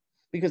 people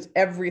because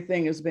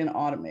everything has been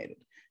automated.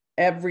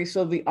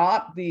 So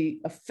the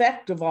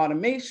effect of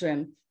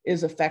automation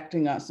is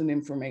affecting us in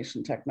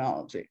information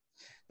technology.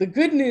 The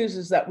good news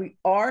is that we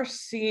are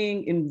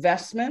seeing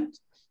investment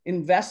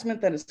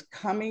that is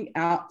coming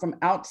out from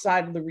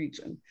outside of the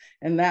region.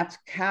 And that's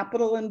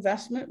capital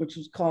investment, which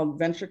is called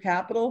venture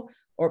capital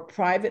or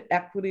private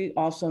equity,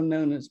 also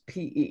known as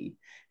PE.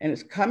 And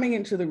it's coming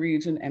into the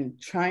region and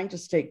trying to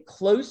stay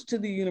close to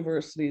the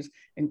universities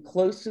and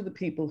close to the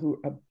people who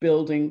are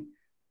building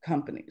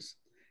companies.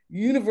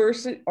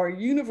 Our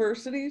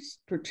universities,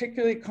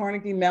 particularly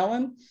Carnegie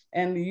Mellon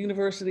and the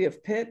University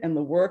of Pitt, and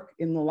the work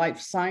in the life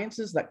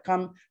sciences that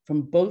come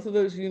from both of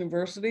those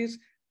universities,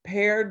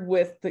 paired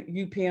with the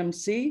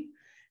UPMC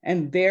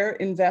and their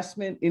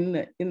investment in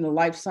the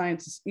life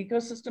sciences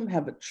ecosystem,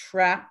 have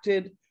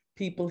attracted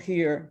people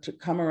here to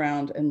come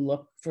around and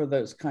look for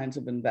those kinds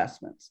of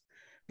investments.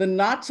 The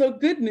not so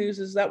good news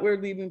is that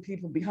we're leaving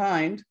people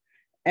behind.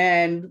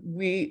 And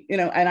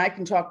and I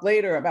can talk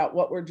later about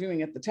what we're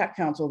doing at the Tech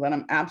Council that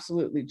I'm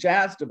absolutely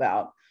jazzed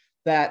about,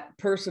 that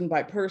person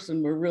by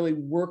person we're really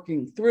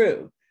working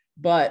through.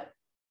 But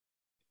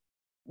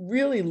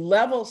really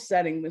level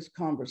setting this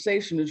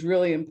conversation is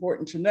really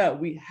important to know.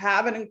 We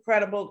have an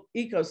incredible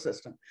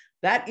ecosystem.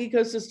 That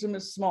ecosystem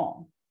is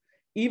small.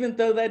 Even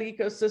though that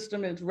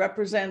ecosystem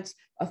represents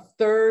a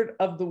third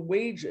of the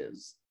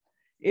wages,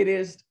 it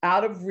is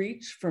out of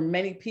reach for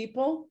many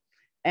people.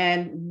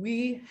 And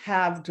we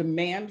have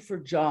demand for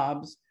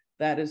jobs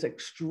that is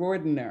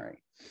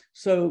extraordinary.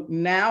 So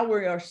now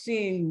we are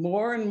seeing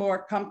more and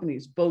more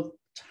companies, both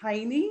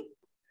tiny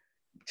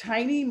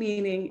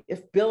meaning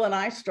if Bill and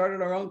I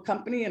started our own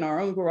company in our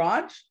own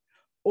garage,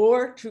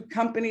 or to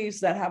companies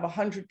that have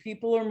 100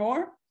 people or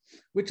more,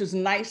 which is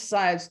nice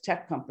size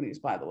tech companies,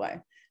 by the way,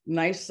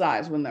 nice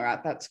size when they're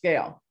at that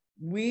scale.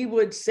 We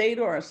would say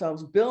to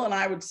ourselves, Bill and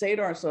I would say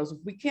to ourselves, if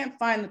we can't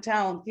find the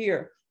talent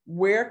here,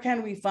 where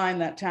can we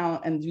find that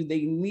talent? And do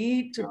they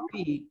need to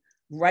be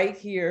right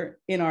here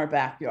in our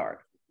backyard?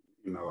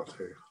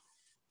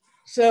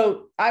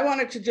 So I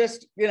wanted to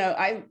just,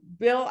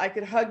 Bill, I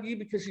could hug you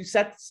because you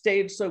set the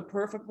stage so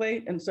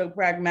perfectly and so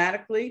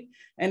pragmatically.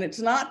 And it's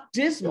not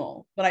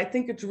dismal, but I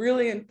think it's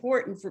really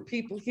important for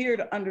people here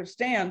to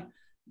understand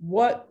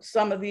what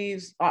some of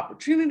these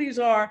opportunities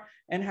are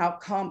and how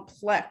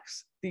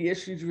complex the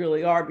issues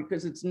really are,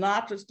 because it's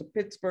not just a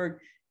Pittsburgh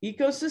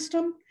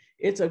ecosystem,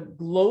 it's a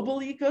global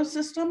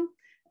ecosystem.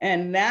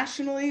 And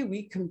nationally,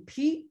 we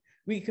compete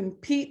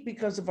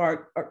because of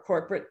our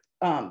corporate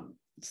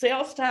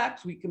sales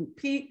tax. We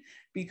compete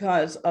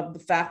because of the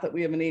fact that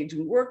we have an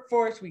aging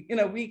workforce.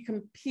 We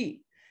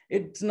compete.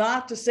 It's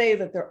not to say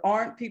that there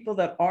aren't people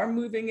that are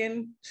moving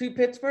into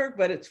Pittsburgh,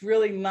 but it's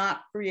really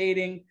not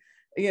creating,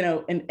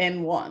 an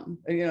N1.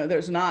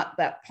 There's not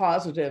that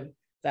positive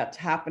that's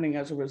happening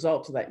as a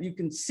result of that. You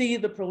can see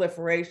the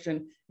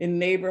proliferation in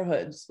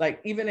neighborhoods,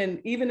 like even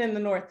in the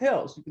North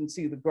Hills, you can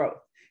see the growth.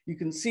 You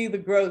can see the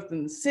growth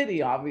in the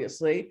city,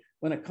 obviously,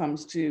 when it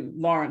comes to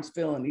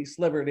Lawrenceville and East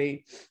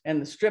Liberty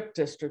and the Strip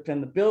District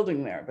and the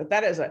building there. But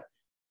that is a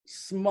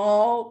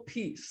small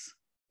piece.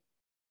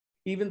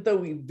 Even though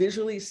we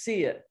visually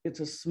see it, it's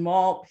a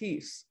small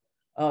piece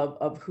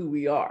of who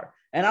we are.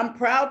 And I'm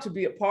proud to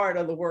be a part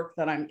of the work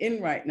that I'm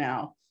in right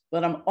now,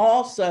 but I'm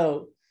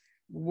also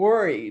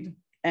worried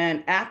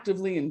and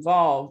actively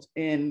involved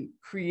in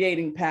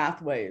creating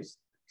pathways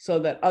so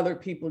that other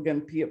people can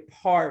be a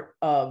part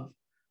of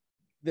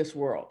this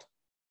world.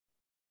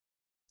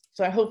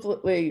 So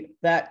hopefully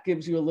that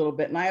gives you a little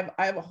bit. And I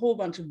have a whole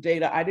bunch of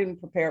data. I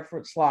didn't prepare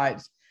for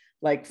slides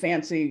like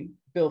fancy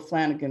Bill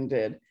Flanagan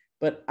did,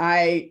 but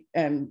I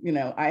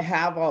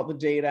have all the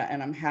data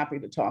and I'm happy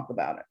to talk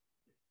about it.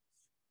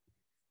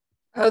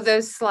 Oh,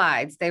 those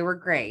slides, they were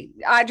great.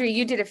 Audrey,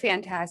 you did a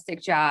fantastic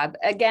job.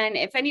 Again,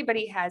 if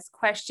anybody has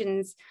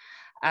questions,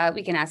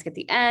 we can ask at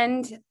the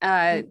end.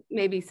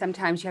 Maybe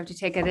sometimes you have to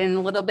take it in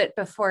a little bit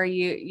before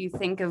you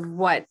think of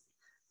what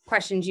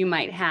questions you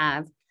might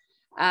have.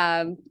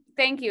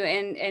 Thank you.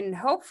 And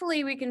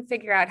hopefully we can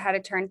figure out how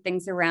to turn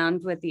things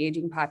around with the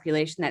aging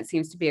population. That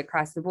seems to be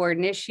across the board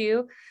an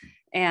issue.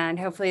 And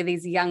hopefully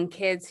these young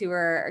kids who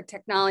are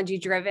technology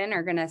driven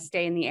are going to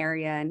stay in the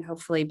area and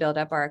hopefully build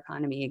up our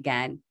economy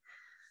again.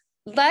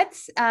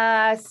 Let's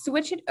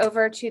switch it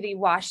over to the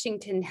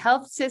Washington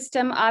health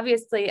system.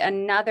 Obviously,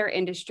 another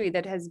industry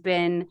that has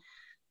been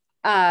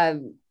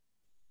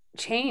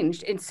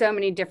changed in so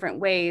many different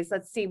ways.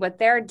 Let's see what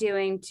they're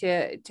doing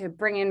to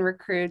bring in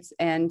recruits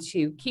and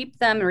to keep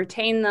them,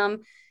 retain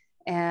them.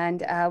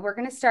 And we're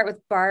going to start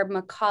with Barb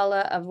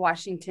McCollough of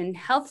Washington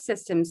Health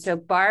System. So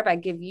Barb, I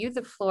give you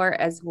the floor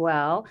as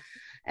well,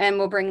 and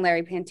we'll bring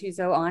Larry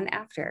Pantuso on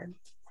after.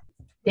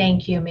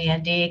 Thank you,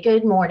 Mandi.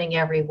 Good morning,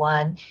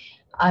 everyone.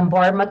 I'm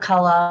Barb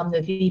McCollough. I'm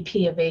the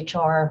VP of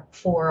HR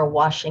for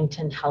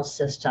Washington Health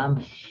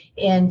System.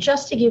 And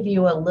just to give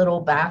you a little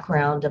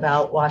background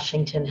about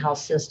Washington Health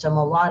System,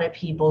 a lot of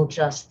people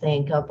just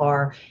think of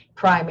our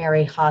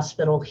primary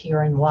hospital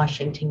here in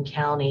Washington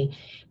County,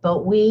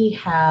 but we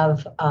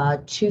have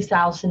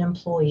 2,000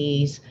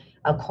 employees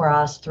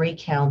across 3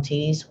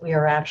 counties. We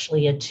are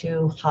actually a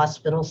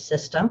 2-hospital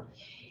system.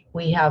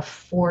 We have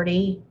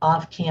 40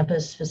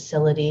 off-campus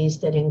facilities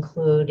that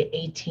include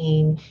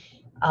 18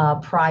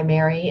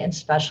 primary and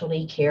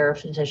specialty care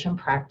physician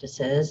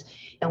practices.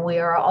 And we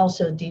are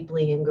also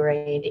deeply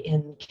ingrained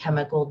in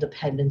chemical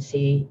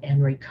dependency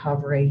and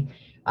recovery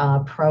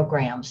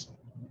programs.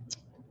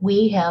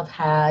 We have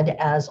had,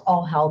 as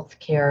all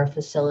healthcare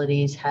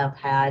facilities have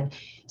had,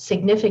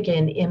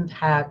 significant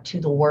impact to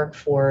the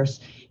workforce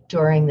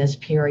during this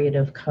period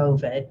of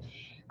COVID.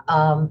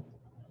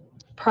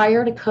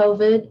 Prior to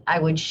COVID, I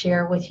would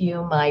share with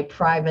you my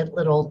private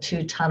little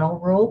 2-tunnel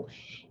rule,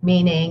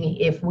 meaning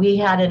if we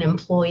had an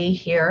employee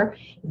here,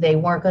 they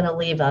weren't going to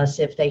leave us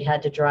if they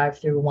had to drive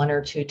through 1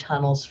 or 2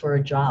 tunnels for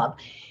a job.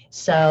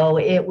 So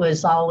it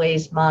was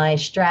always my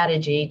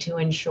strategy to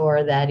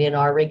ensure that in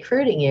our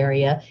recruiting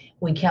area,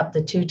 we kept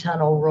the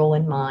 2-tunnel rule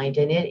in mind,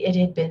 and it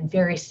had been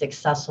very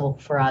successful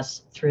for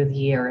us through the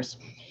years.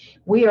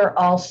 We are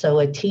also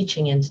a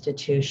teaching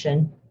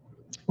institution.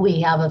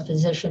 We have a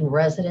physician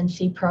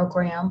residency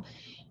program.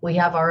 We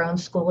have our own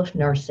school of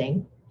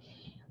nursing.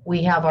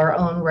 We have our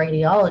own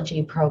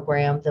radiology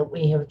program that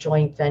we have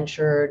joint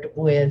ventured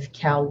with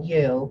Cal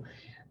U.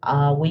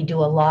 We do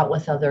a lot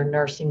with other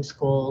nursing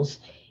schools.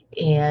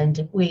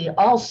 And we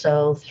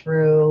also,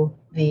 through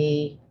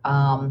the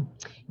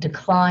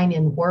decline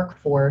in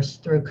workforce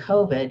through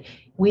COVID,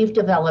 we've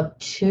developed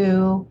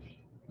 2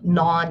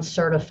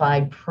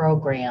 non-certified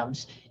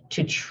programs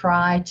to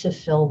try to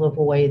fill the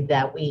void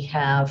that we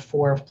have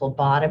for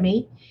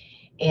phlebotomy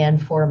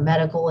and for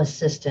medical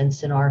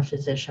assistants in our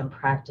physician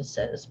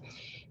practices.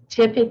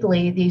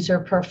 Typically, these are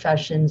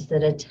professions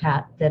that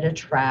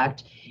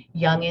attract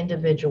young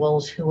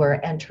individuals who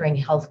are entering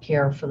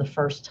healthcare for the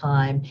first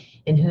time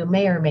and who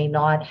may or may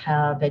not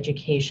have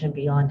education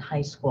beyond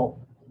high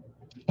school.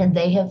 And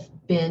they have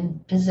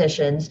been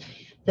positions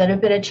that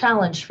have been a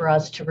challenge for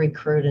us to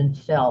recruit and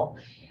fill.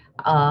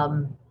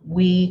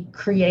 We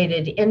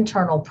created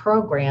internal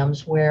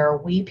programs where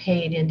we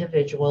paid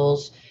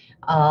individuals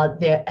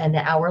an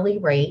hourly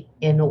rate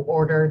in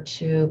order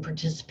to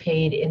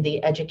participate in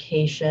the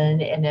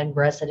education and in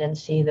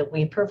residency that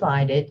we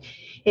provided.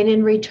 And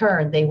in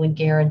return, they would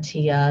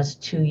guarantee us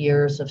 2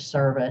 years of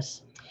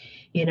service.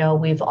 You know,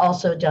 we've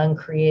also done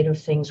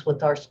creative things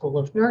with our School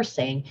of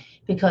Nursing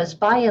because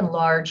by and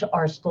large,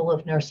 our School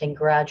of Nursing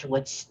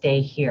graduates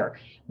stay here,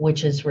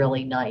 which is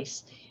really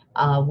nice.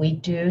 We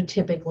do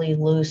typically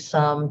lose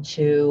some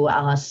to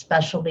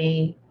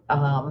specialty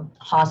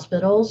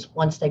hospitals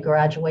once they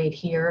graduate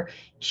here.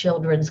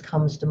 Children's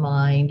comes to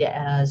mind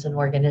as an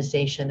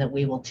organization that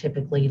we will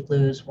typically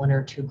lose 1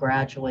 or 2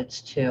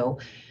 graduates to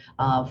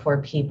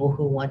for people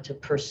who want to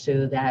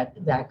pursue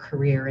that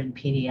career in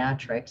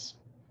pediatrics.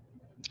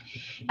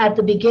 At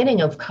the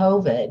beginning of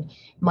COVID,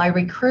 my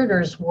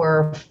recruiters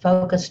were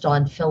focused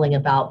on filling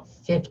about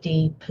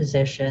 50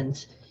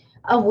 positions,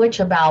 of which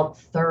about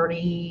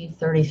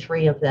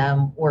 33 of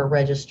them were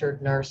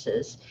registered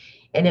nurses.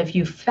 And if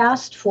you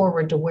fast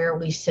forward to where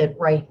we sit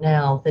right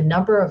now, the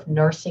number of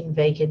nursing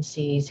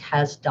vacancies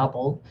has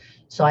doubled.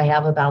 So I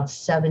have about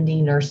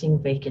 70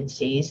 nursing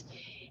vacancies,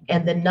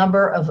 and the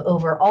number of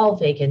overall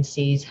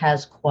vacancies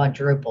has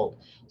quadrupled.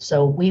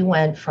 So we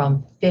went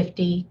from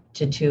 50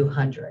 to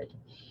 200.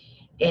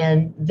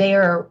 And they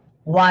are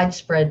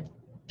widespread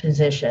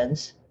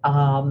positions,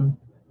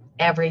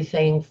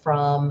 everything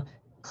from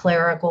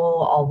clerical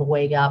all the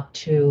way up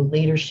to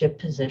leadership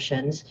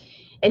positions.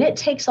 And it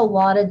takes a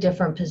lot of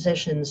different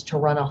positions to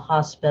run a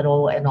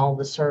hospital and all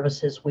the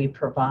services we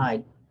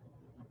provide.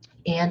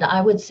 And I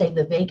would say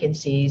the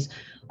vacancies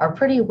are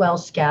pretty well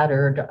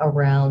scattered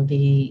around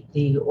the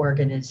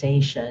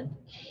organization.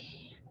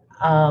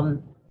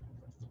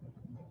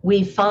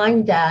 We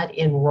find that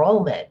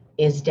enrollment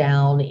is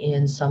down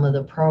in some of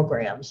the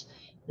programs.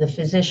 The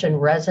physician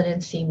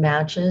residency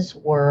matches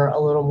were a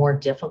little more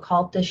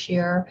difficult this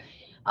year.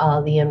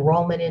 The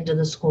enrollment into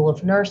the School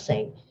of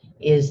Nursing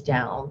is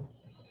down.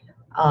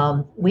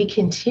 We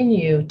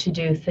continue to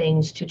do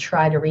things to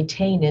try to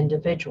retain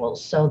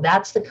individuals. So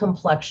that's the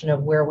complexion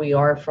of where we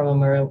are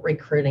from a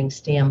recruiting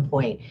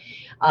standpoint.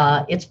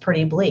 It's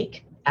pretty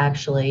bleak,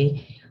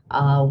 actually.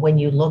 When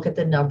you look at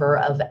the number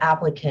of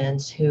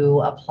applicants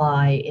who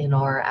apply in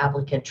our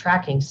applicant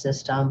tracking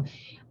system,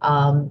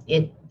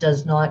 it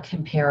does not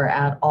compare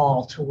at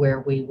all to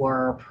where we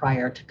were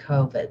prior to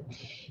COVID.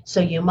 So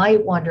you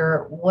might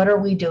wonder, what are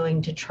we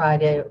doing to try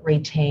to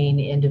retain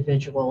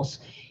individuals?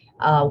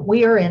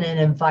 We are in an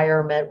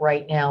environment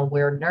right now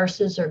where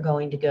nurses are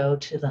going to go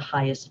to the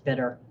highest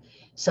bidder.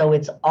 So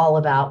it's all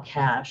about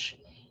cash.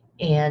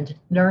 And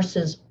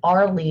nurses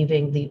are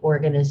leaving the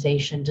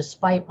organization,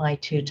 despite my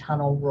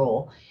 2-tunnel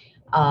rule,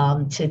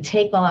 to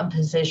take on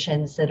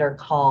positions that are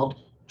called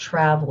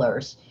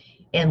travelers.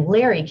 And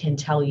Larry can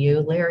tell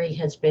you, Larry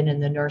has been in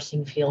the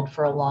nursing field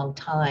for a long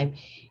time.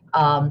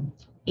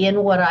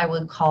 In what I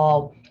would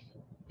call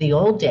the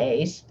old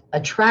days, a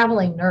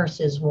traveling nurse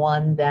is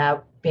one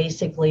that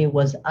basically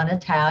was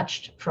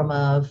unattached from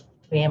a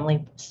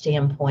family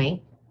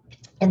standpoint,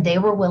 and they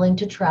were willing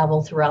to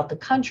travel throughout the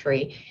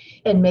country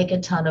and make a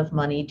ton of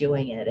money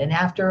doing it. And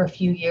after a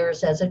few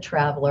years as a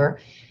traveler,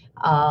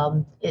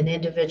 an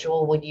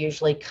individual would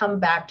usually come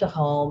back to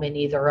home and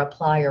either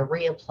apply or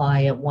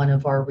reapply at one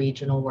of our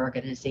regional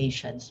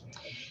organizations.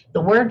 The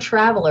word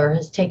traveler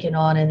has taken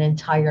on an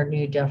entire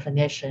new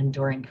definition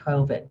during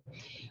COVID.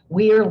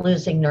 We are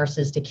losing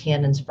nurses to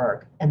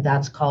Canonsburg, and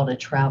that's called a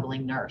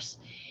traveling nurse.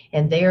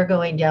 And they are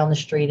going down the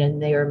street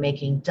and they are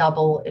making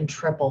double and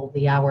triple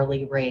the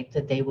hourly rate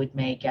that they would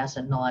make as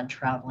a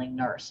non-traveling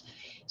nurse.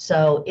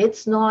 So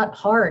it's not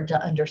hard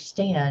to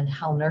understand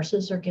how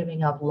nurses are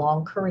giving up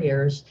long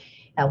careers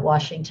at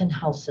Washington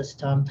Health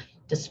System,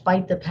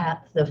 despite the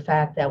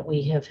fact that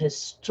we have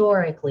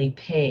historically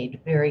paid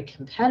very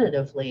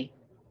competitively,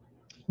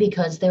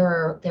 because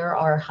there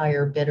are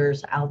higher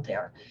bidders out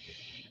there.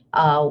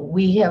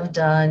 We have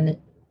done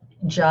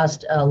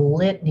just a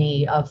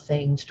litany of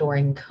things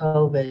during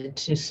COVID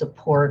to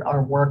support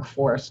our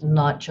workforce,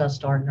 not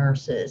just our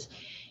nurses.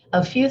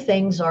 A few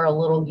things are a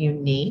little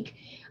unique.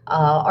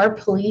 Our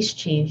police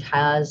chief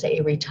has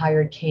a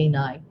retired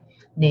canine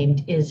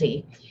named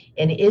Izzy,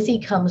 and Izzy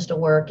comes to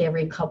work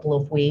every couple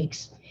of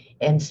weeks,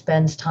 and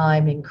spends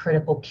time in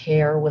critical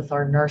care with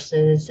our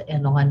nurses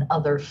and on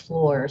other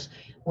floors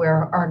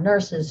where our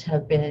nurses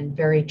have been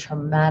very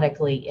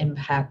traumatically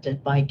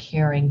impacted by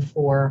caring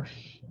for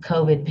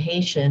COVID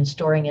patients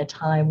during a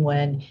time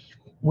when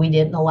we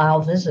didn't allow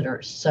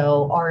visitors.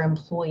 So our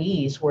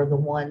employees were the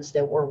ones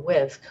that were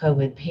with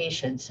COVID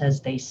patients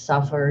as they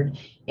suffered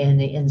and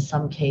in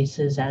some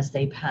cases as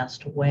they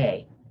passed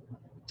away.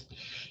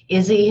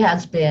 Izzy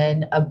has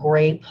been a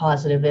great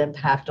positive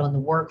impact on the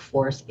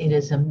workforce. It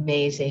is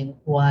amazing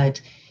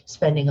what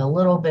spending a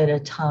little bit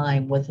of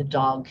time with a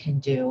dog can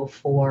do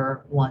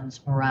for one's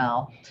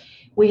morale.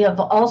 We have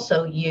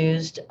also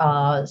used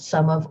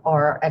some of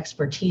our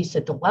expertise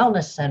at the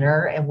Wellness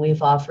Center, and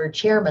we've offered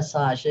chair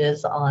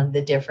massages on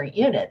the different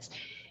units.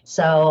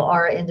 So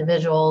our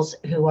individuals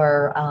who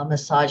are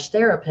massage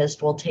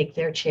therapists will take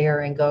their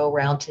chair and go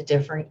around to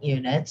different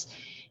units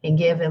and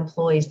give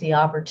employees the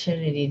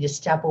opportunity to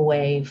step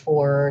away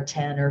for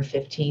 10 or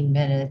 15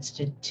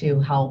 minutes to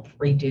help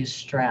reduce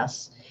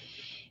stress.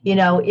 You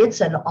know,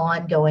 it's an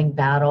ongoing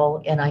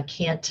battle, and I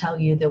can't tell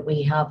you that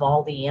we have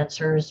all the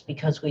answers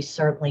because we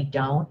certainly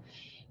don't,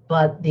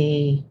 but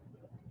the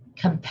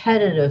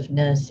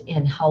competitiveness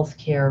in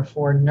healthcare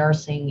for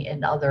nursing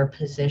and other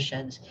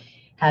positions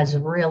has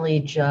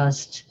really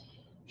just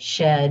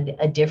shed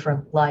a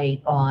different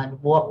light on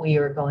what we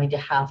are going to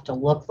have to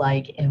look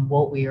like and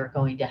what we are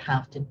going to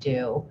have to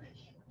do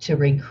to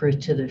recruit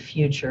to the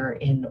future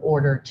in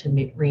order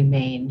to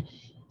remain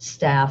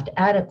staffed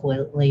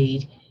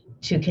adequately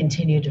to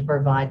continue to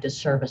provide the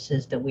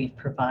services that we've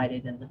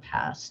provided in the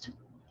past.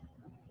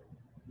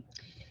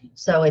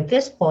 So at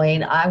this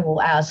point, I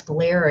will ask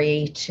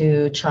Larry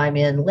to chime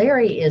in.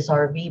 Larry is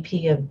our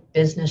VP of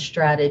Business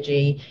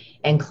Strategy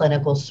and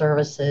Clinical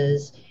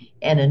Services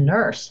and a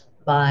nurse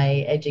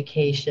by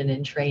education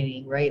and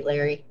training, right,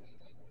 Larry?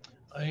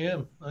 I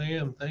am.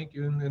 Thank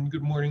you. And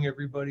good morning,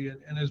 everybody.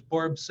 And as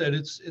Barb said,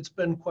 it's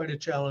been quite a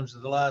challenge.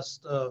 The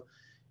last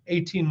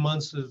 18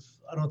 months of,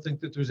 I don't think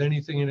that there's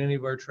anything in any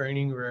of our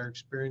training or our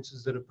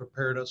experiences that have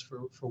prepared us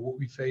for what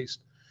we faced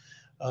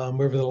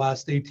over the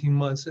last 18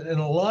 months. And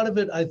a lot of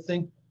it, I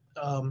think,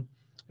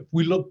 if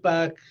we look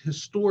back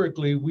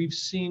historically, we've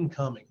seen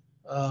coming.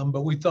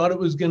 But we thought it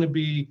was going to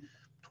be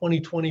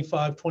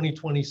 2025,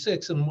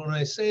 2026. And when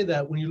I say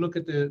that, when you look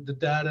at the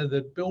data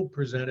that Bill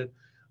presented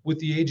with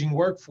the aging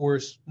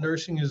workforce,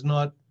 nursing is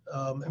not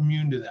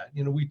immune to that.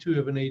 You know, we too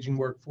have an aging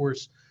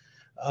workforce.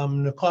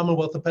 In the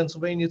Commonwealth of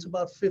Pennsylvania, it's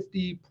about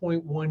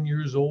 50.1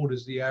 years old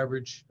is the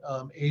average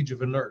age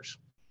of a nurse.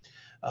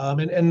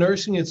 And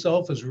nursing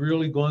itself has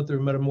really gone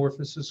through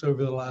metamorphosis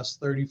over the last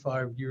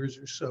 35 years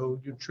or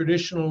so.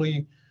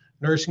 Traditionally,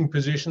 nursing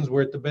positions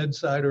were at the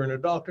bedside or in a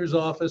doctor's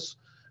office.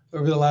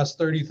 Over the last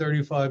 30,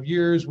 35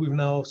 years, we've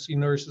now seen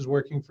nurses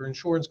working for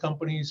insurance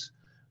companies,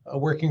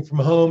 working from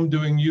home,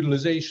 doing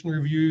utilization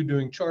review,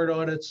 doing chart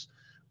audits.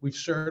 We've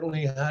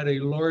certainly had a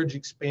large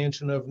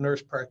expansion of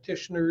nurse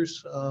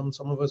practitioners.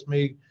 Some of us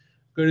may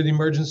go to the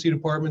emergency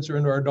departments or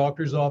into our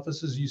doctor's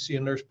offices. You see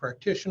a nurse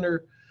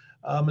practitioner,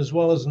 as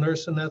well as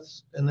nurse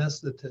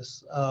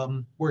anesthetists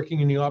working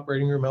in the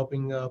operating room,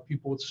 helping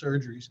people with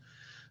surgeries.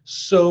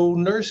 So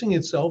nursing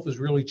itself has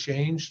really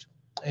changed.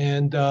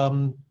 And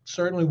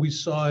certainly we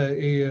saw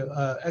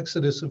a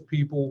exodus of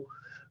people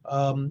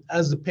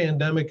as the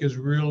pandemic has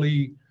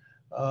really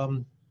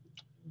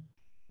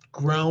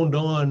ground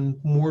on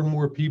more and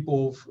more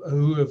people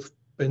who have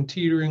been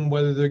teetering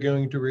whether they're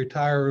going to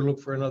retire or look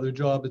for another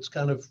job. It's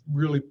kind of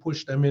really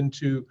pushed them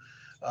into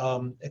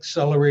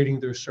accelerating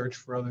their search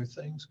for other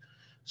things.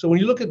 So when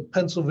you look at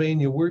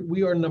Pennsylvania,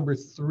 we are number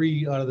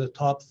 3 out of the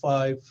top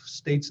 5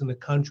 states in the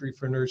country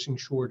for nursing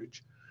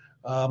shortage.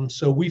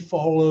 So we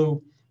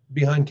follow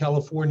behind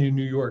California and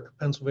New York.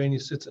 Pennsylvania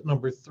sits at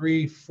number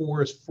 3,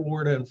 4 is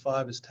Florida, and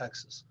 5 is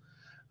Texas.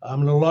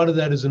 And a lot of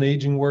that is an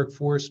aging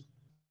workforce,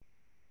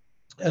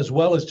 as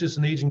well as just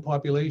an aging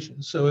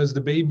population. So as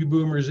the baby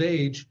boomers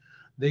age,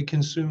 they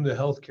consume the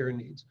healthcare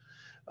needs.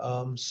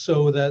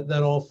 So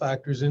that all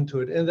factors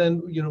into it. And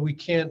then, you know, we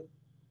can't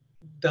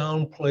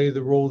downplay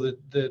the role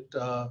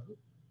that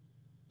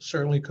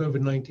certainly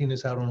COVID-19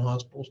 has had on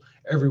hospitals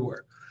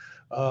everywhere.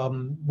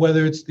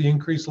 Whether it's the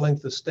increased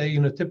length of stay, you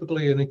know,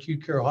 typically an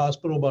acute care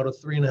hospital, about a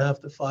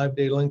 3.5 to 5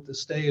 day length of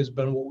stay has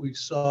been what we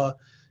saw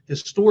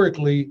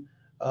historically.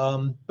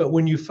 But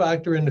when you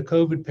factor in the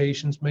COVID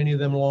patients, many of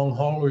them long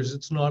haulers,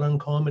 it's not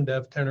uncommon to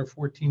have 10 or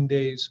 14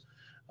 days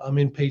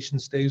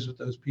inpatient stays with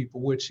those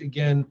people, which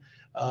again,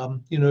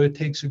 you know, it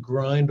takes a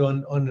grind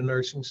on the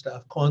nursing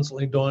staff,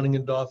 constantly donning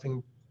and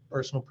doffing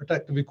personal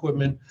protective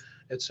equipment,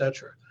 et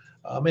cetera.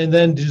 And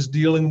then just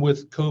dealing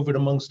with COVID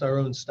amongst our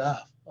own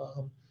staff.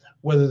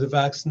 Whether they're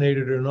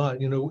vaccinated or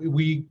not. You know,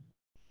 we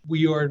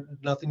are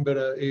nothing but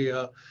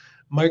a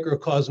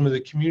microcosm of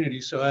the community.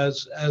 So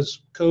as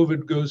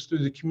COVID goes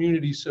through the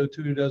community, so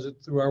too does it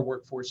through our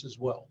workforce as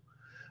well.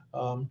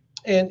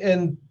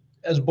 And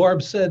as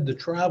Barb said, the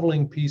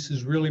traveling piece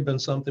has really been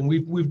something.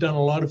 We've done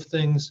a lot of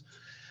things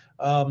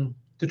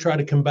to try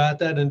to combat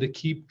that and to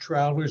keep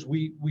travelers.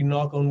 We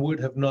knock on wood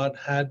have not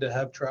had to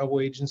have travel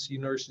agency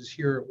nurses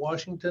here at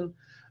Washington.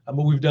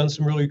 But we've done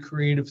some really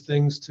creative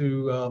things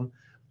to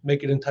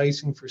make it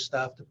enticing for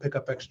staff to pick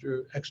up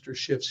extra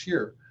shifts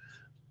here.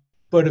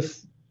 But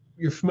if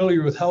you're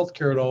familiar with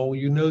healthcare at all,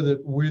 you know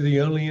that we're the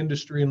only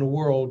industry in the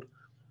world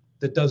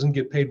that doesn't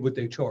get paid what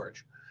they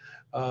charge.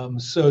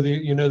 So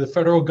the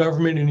federal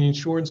government and the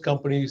insurance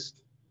companies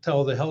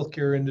tell the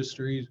healthcare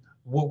industry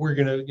what we're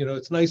gonna,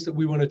 it's nice that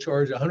we want to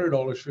charge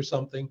 $100 for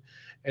something,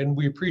 and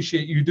we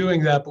appreciate you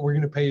doing that, but we're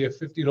going to pay you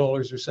 $50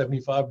 or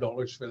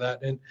 $75 for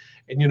that, and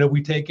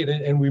we take it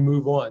and we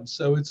move on.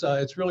 So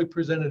it's really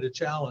presented a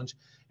challenge,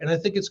 and I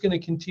think it's going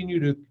to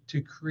continue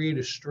to create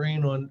a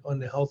strain on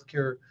the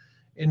healthcare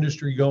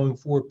industry going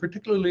forward,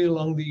 particularly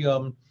along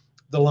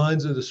the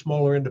lines of the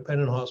smaller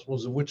independent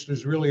hospitals, of which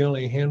there's really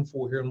only a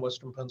handful here in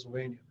Western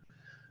Pennsylvania.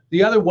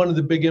 The other one of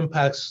the big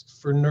impacts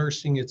for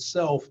nursing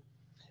itself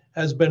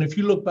has been, if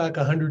you look back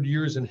 100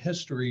 years in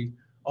history,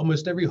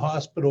 almost every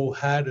hospital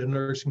had a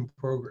nursing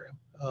program.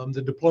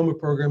 The diploma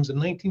programs, in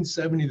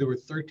 1970, there were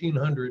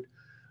 1,300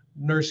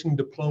 nursing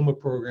diploma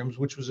programs,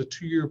 which was a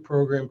 2-year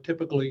program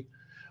typically,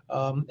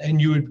 and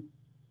you would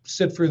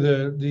sit for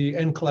the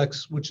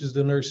NCLEX, which is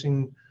the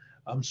nursing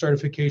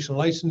certification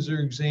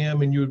licensure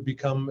exam, and you would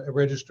become a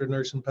registered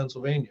nurse in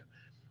Pennsylvania.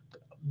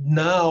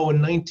 Now,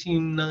 in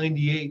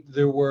 1998,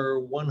 there were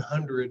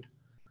 100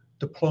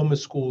 diploma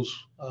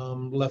schools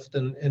left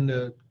in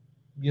the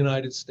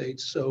United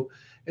States. So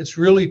it's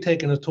really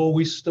taken a toll.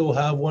 We still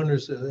have one.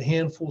 There's a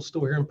handful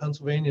still here in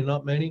Pennsylvania,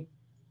 not many.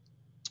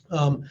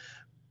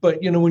 But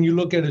when you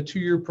look at a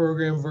 2-year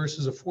program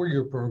versus a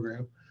 4-year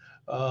program,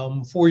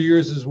 4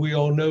 years, as we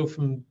all know,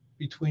 from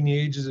between the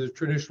ages of a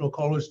traditional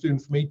college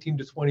student from 18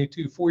 to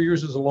 22, 4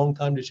 years is a long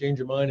time to change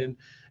your mind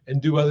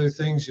and do other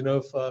things.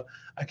 If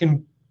I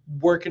can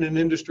work in an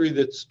industry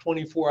that's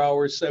 24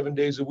 hours, 7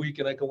 days a week,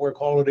 and I can work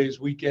holidays,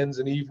 weekends,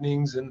 and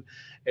evenings, and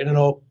in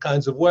all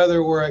kinds of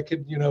weather, where I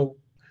could,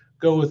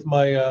 go with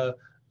my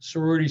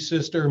sorority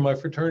sister and my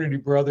fraternity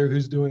brother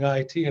who's doing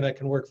IT, and I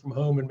can work from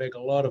home and make a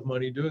lot of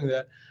money doing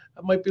that.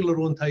 That might be a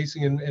little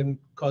enticing and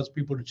cause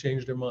people to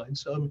change their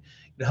minds. So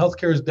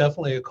healthcare is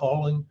definitely a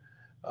calling.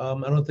 I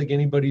don't think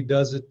anybody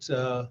does it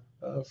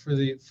for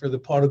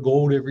the pot of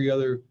gold every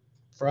other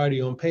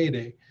Friday on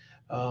payday.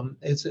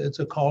 It's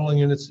a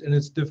calling, and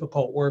it's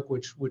difficult work,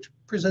 which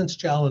presents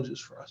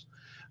challenges for us,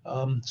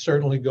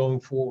 certainly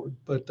going forward.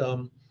 But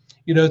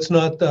it's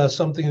not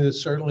something that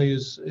certainly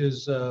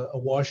is a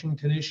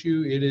Washington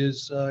issue. It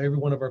is every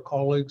one of our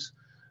colleagues,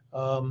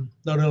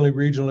 not only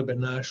regionally but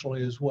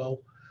nationally as well,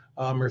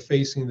 are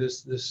facing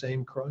this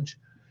same crunch.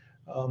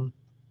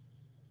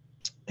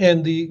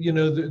 And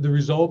the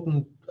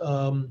resultant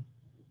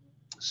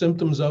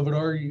symptoms of it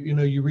are,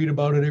 you read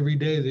about it every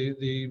day.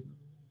 The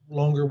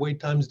longer wait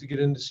times to get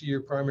in to see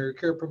your primary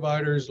care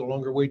providers, the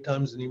longer wait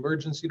times in the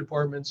emergency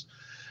departments,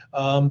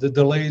 the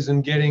delays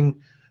in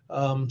getting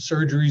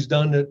surgeries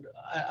done that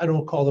I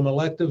don't call them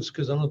electives,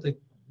 because I don't think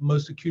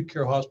most acute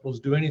care hospitals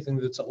do anything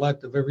that's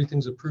elective.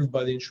 Everything's approved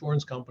by the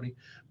insurance company,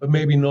 but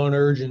maybe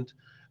non-urgent.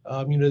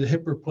 The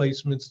hip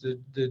replacements,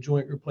 the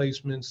joint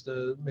replacements,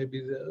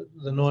 maybe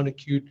the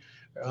non-acute,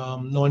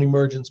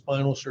 non-emergent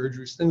spinal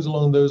surgeries, things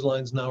along those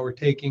lines now are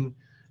taking,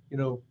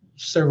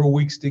 several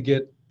weeks to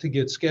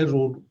get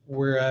scheduled,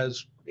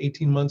 whereas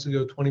 18 months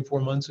ago, 24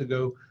 months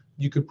ago,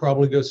 you could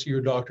probably go see your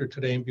doctor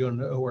today and be on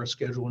the OR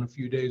schedule in a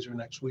few days or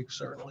next week,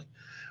 certainly.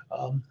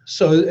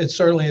 So it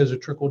certainly has a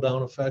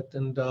trickle-down effect,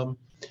 and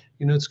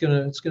it's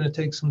gonna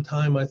take some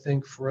time, I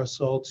think, for us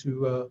all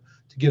to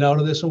get out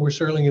of this, and we're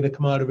certainly going to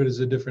come out of it as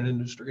a different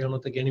industry. I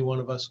don't think any one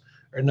of us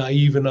are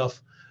naive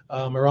enough.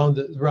 Around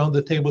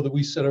the table that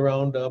we sit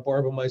around,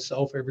 Barb and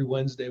myself, every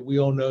Wednesday, we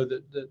all know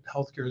that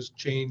healthcare has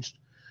changed,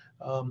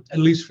 at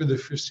least for the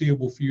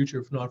foreseeable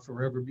future, if not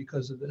forever,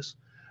 because of this.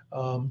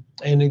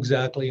 And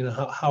exactly,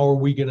 how are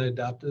we going to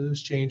adapt to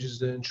those changes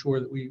to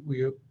ensure that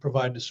we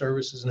provide the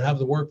services and have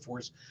the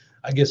workforce,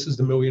 I guess, is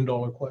the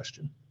million-dollar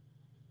question.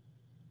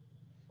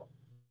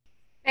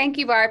 Thank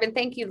you, Barb, and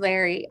thank you,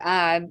 Larry.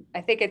 I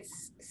think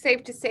it's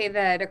safe to say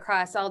that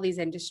across all these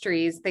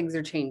industries, things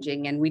are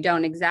changing, and we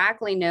don't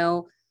exactly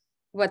know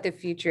what the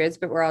future is,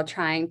 but we're all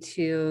trying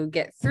to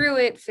get through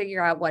it,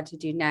 figure out what to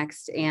do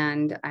next.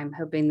 And I'm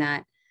hoping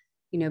that,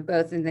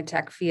 both in the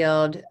tech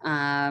field,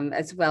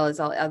 as well as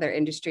all other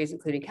industries,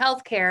 including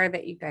healthcare,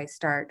 that you guys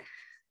start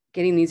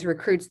getting these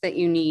recruits that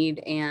you need,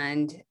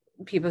 and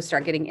people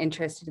start getting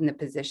interested in the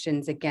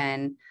positions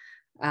again.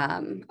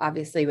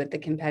 Obviously, with the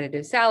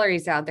competitive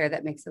salaries out there,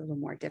 that makes it a little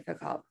more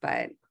difficult,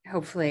 but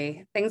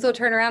hopefully things will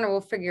turn around and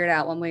we'll figure it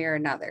out one way or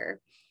another.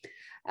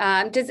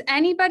 Does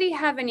anybody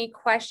have any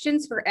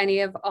questions for any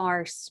of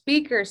our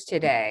speakers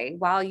today?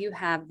 While you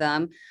have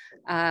them,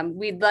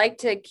 we'd like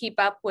to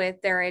keep up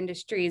with their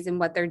industries and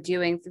what they're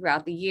doing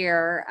throughout the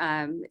year,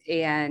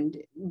 and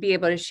be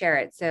able to share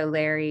it. So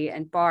Larry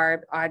and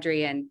Barb,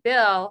 Audrey and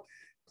Bill,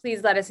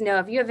 please let us know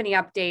if you have any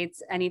updates,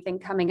 anything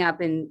coming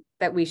up and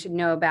that we should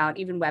know about,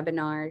 even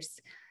webinars,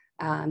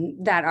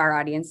 that our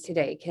audience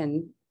today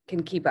can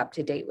keep up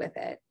to date with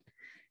it.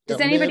 Does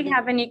anybody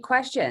have any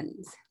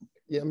questions?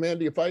 Yeah,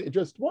 Mandi, if I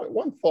just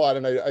one thought,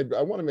 and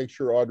I want to make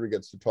sure Audrey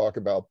gets to talk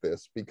about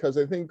this, because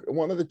I think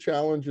one of the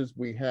challenges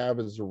we have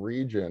as a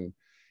region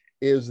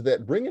is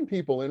that bringing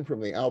people in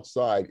from the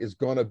outside is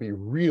going to be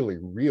really,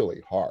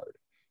 really hard,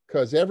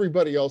 because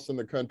everybody else in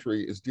the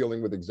country is dealing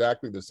with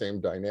exactly the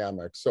same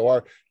dynamics.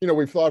 So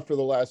we've thought for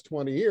the last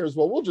 20 years,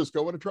 well, we'll just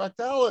go and attract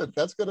talent.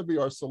 That's going to be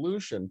our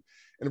solution.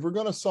 And if we're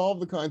going to solve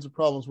the kinds of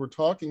problems we're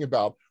talking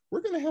about,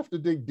 we're going to have to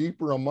dig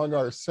deeper among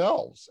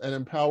ourselves and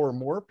empower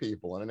more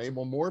people and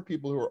enable more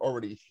people who are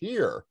already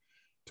here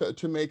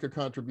to make a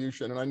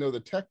contribution. And I know the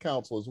Tech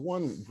Council is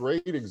one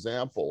great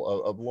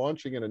example of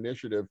launching an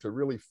initiative to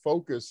really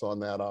focus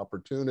on that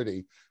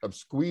opportunity of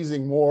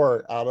squeezing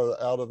more out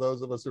of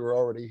those of us who are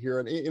already here.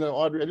 And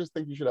Audrey, I just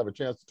think you should have a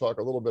chance to talk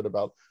a little bit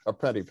about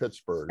Apprenti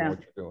Pittsburgh and what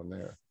you're doing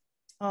there.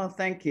 Oh,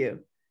 thank you.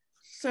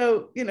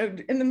 So, in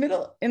the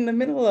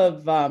middle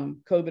of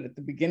COVID, at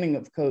the beginning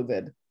of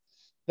COVID,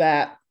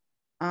 that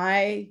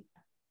we're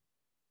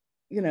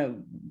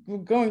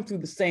going through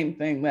the same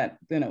thing that,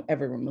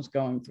 everyone was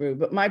going through.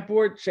 But my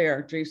board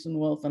chair, Jason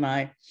Wolf, and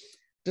I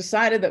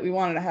decided that we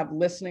wanted to have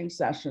listening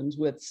sessions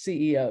with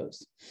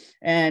CEOs.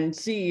 And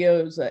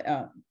CEOs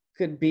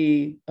could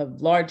be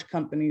of large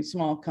companies,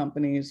 small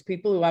companies,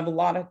 people who have a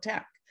lot of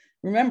tech.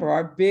 Remember,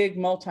 our big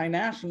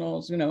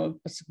multinationals,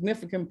 a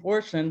significant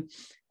portion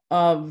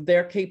of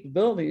their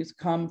capabilities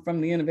come from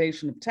the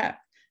innovation of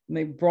tech. And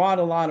they brought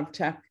a lot of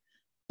tech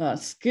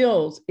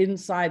skills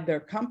inside their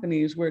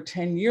companies, where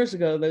 10 years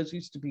ago, those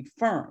used to be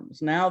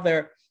firms. Now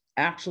they're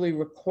actually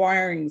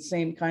requiring the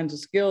same kinds of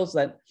skills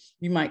that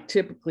you might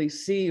typically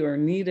see or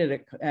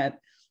needed at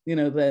the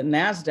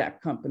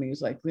NASDAQ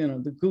companies, like,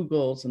 the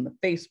Googles and the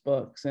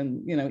Facebooks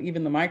and,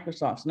 even the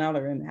Microsofts. Now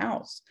they're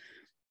in-house.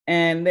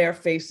 And they're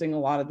facing a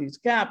lot of these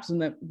gaps,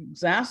 and that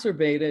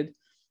exacerbated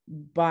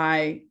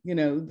by,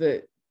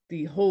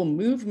 the whole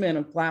movement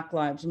of Black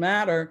Lives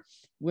Matter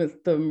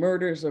with the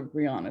murders of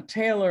Breonna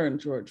Taylor and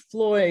George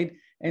Floyd.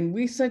 And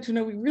we said,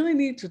 we really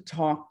need to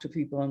talk to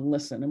people and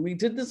listen. And we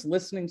did this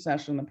listening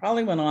session that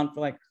probably went on for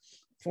like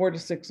 4 to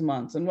 6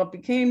 months. And what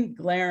became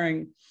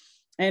glaring,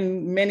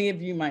 and many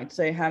of you might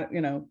say,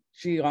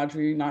 gee,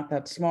 Audrey, you're not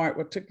that smart.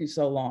 What took you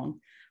so long?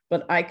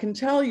 But I can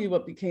tell you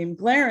what became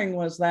glaring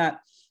was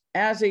that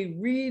as a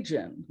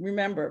region,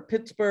 remember,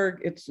 Pittsburgh,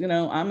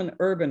 I'm an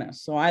urbanist,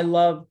 so I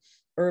love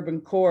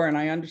urban core, and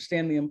I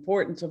understand the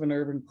importance of an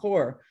urban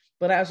core.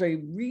 But as a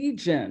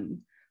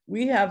region,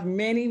 we have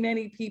many,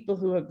 many people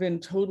who have been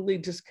totally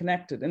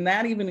disconnected. And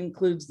that even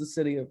includes the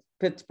city of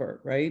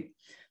Pittsburgh, right?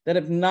 That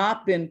have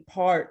not been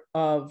part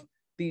of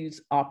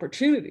these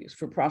opportunities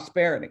for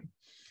prosperity.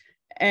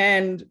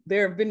 And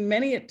there have been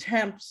many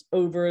attempts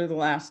over the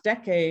last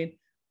decade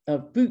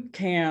of boot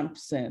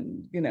camps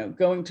and,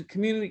 going to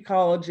community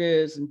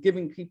colleges and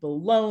giving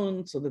people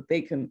loans so that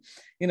they can,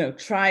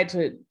 try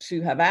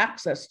to have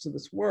access to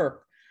this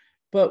work.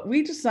 But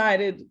we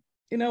decided,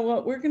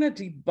 we're going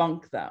to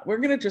debunk that. We're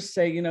going to just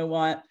say,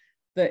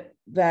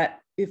 that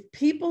if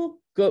people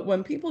go,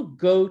 when people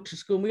go to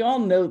school, and we all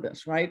know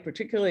this, right?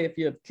 Particularly if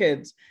you have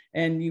kids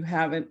and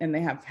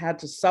they have had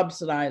to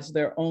subsidize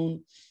their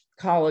own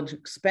college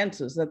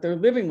expenses, that they're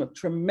living with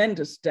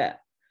tremendous debt.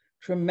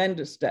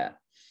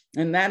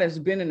 And that has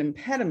been an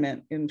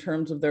impediment in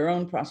terms of their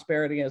own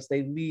prosperity as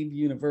they leave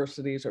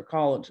universities or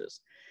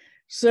colleges.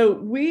 So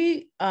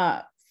we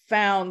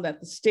found that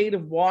the state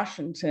of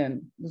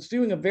Washington was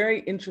doing a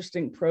very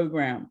interesting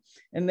program.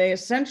 And they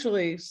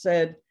essentially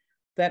said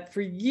that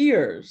for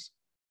years,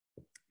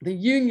 the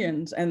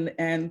unions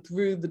and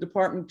through the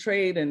Department of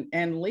Trade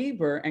and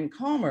Labor and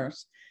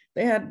Commerce,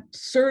 they had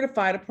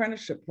certified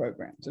apprenticeship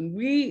programs. And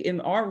we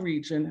in our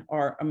region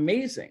are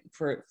amazing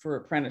for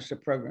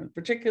apprenticeship programs,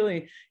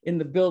 particularly in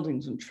the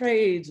buildings and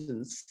trades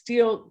and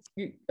steel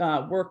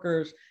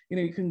workers.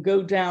 You can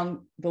go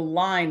down the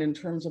line in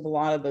terms of a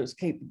lot of those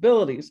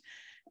capabilities.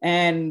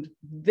 And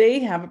they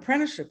have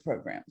apprenticeship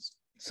programs.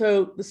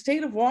 So the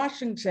state of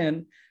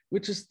Washington,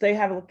 they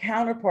have a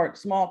counterpart,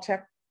 Small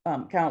Tech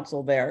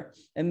Council there,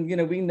 and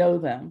we know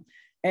them.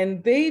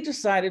 And they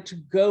decided to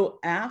go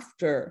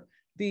after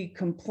the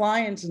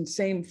compliance and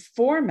same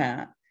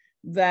format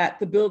that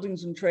the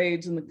buildings and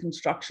trades and the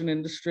construction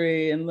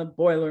industry and the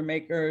boiler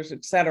makers,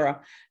 et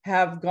cetera,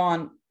 have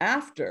gone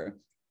after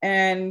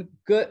and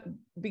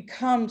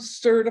become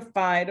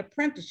certified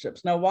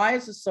apprenticeships. Now, why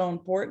is this so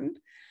important?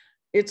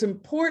 It's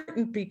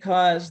important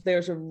because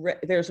there's a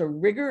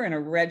rigor and a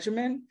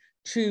regimen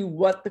to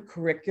what the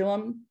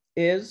curriculum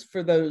is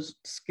for those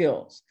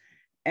skills.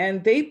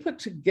 And they put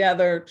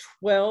together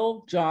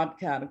 12 job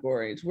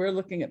categories. We're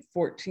looking at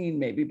 14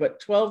 maybe, but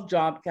 12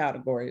 job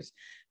categories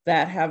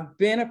that have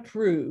been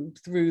approved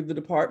through the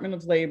Department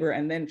of Labor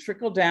and then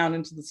trickle down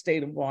into the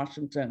state of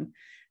Washington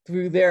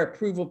through their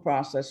approval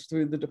process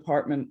through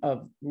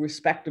the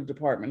respective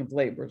Department of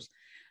Labor's.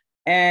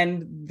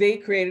 And they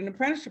created an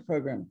apprenticeship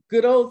program.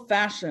 Good old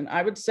fashioned,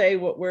 I would say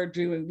what we're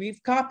doing,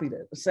 we've copied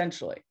it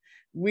essentially.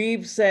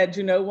 We've said,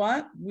 you know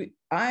what?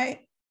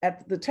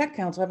 At the Tech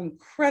Council, have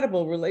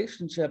incredible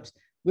relationships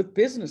with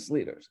business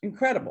leaders,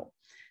 incredible.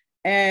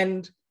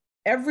 And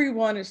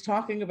everyone is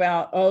talking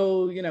about,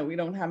 oh, you know, we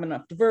don't have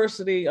enough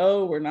diversity.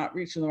 Oh, we're not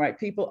reaching the right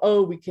people.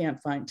 Oh, we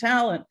can't find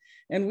talent.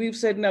 And we've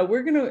said, no,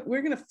 we're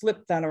gonna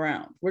flip that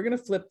around. We're gonna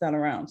flip that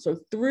around. So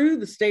through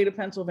the state of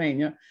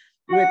Pennsylvania,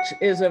 which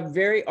is a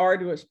very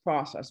arduous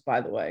process,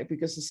 by the way,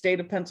 because the state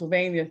of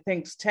Pennsylvania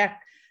thinks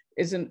tech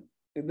isn't,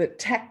 the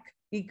tech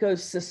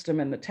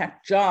ecosystem and the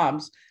tech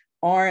jobs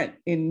aren't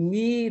in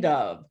need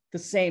of the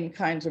same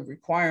kinds of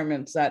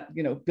requirements that,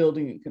 you know,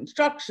 building and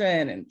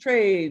construction and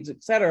trades,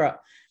 et cetera,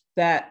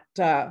 that,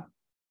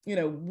 you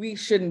know, we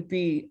shouldn't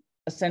be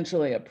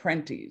essentially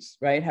apprentices,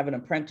 right? Have an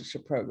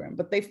apprenticeship program.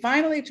 But they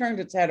finally turned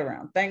its head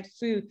around, thanks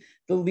to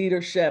the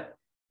leadership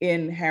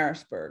in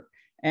Harrisburg.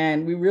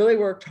 And we really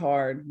worked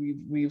hard.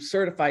 We've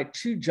certified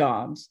 2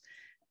 jobs.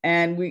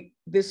 And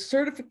this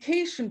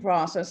certification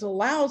process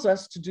allows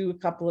us to do a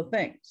couple of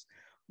things.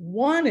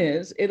 One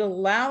is it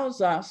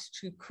allows us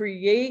to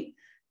create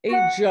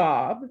a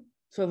job.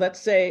 So let's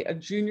say a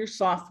junior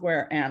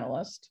software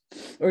analyst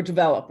or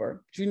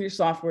developer, junior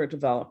software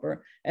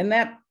developer, and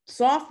that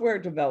software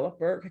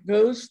developer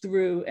goes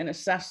through an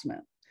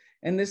assessment.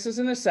 And this is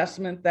an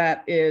assessment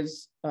that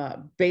is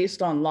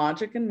based on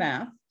logic and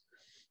math.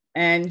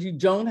 And you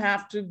don't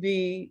have to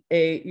be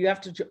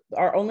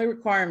our only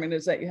requirement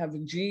is that you have a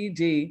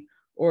GED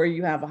or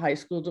you have a high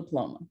school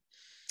diploma.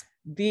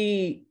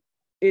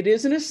 It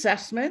is an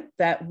assessment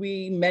that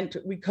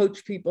we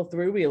coach people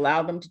through. We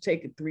allow them to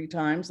take it 3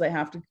 times. They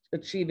have to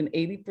achieve an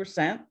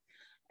 80%.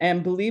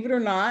 And believe it or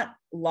not,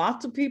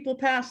 lots of people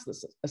pass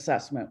this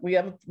assessment. We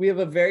have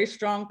a very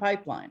strong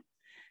pipeline,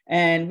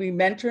 and we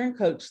mentor and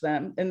coach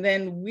them. And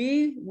then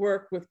we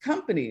work with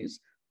companies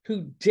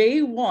who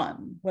day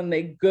one, when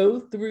they go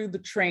through the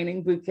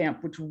training boot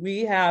camp, which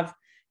we have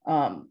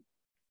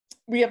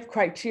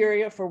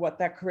criteria for what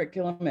that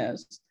curriculum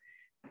is.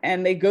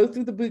 And they go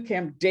through the boot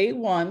camp, day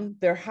one,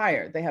 they're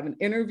hired. They have an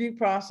interview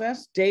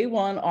process. Day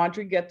one,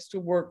 Audrey gets to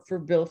work for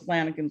Bill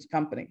Flanagan's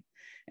company.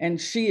 And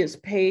she is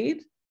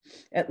paid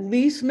at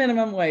least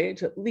minimum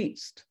wage, at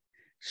least.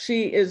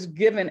 She is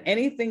given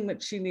anything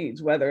that she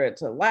needs, whether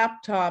it's a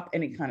laptop,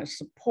 any kind of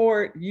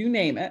support, you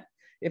name it.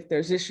 If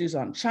there's issues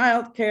on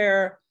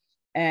childcare,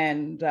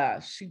 and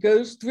she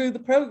goes through the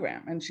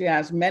program, and she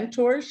has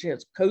mentors, she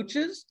has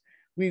coaches.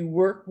 We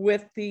work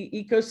with the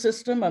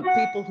ecosystem of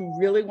people who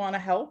really want to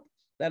help,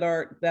 that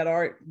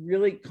are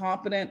really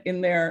competent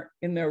in their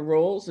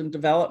roles and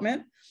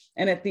development.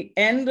 And at the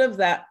end of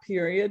that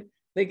period,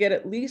 they get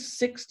at least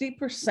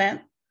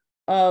 60%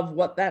 of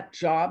what that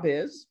job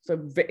is.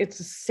 So it's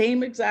the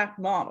same exact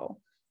model.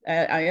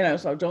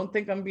 So don't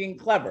think I'm being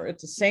clever.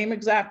 It's the same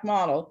exact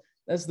model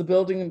as the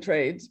building and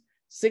trades.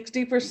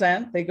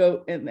 60%, they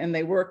go and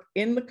they work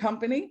in the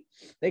company.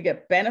 They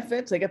get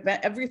benefits. They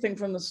get everything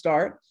from the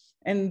start.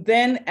 And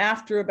then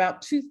after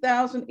about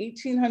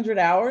 1,800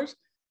 hours,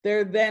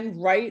 they're then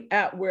right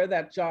at where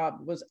that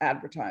job was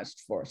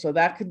advertised for. So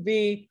that could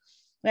be,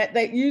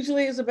 that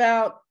usually is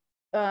about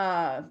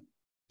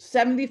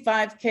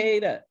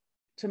 75K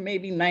to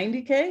maybe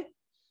 90K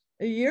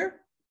a year.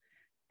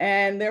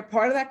 And they're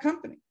part of that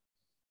company.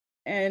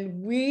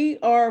 And we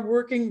are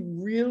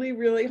working really,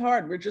 really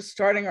hard. We're just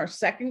starting our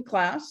 2nd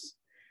class,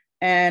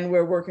 and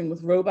we're working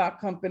with robot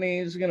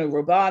companies, you know,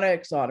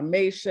 robotics,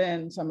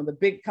 automation, some of the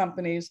big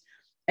companies.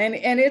 And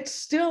it's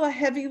still a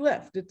heavy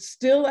lift. It's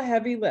still a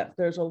heavy lift.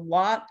 There's a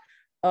lot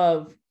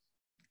of,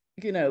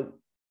 you know,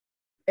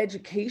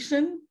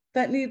 education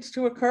that needs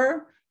to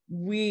occur.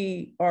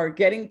 We are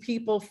getting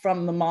people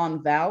from the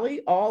Mon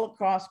Valley all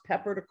across,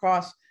 peppered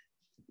across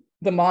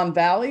the Mon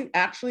Valley.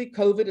 Actually,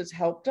 COVID has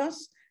helped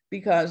us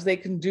because they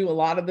can do a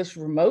lot of this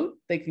remote.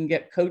 They can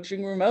get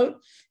coaching remote.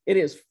 It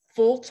is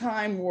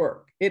full-time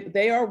work.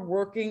 They are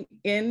working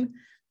in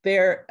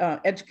their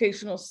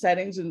educational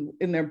settings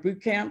in their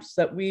boot camps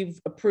that we've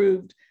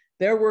approved.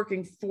 They're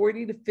working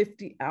 40 to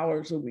 50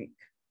 hours a week,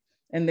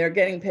 and they're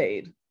getting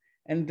paid,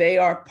 and they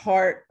are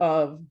part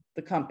of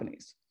the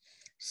companies.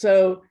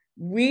 So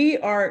we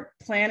are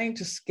planning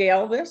to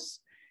scale this.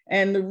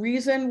 And the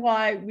reason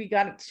why we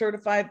got it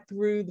certified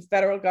through the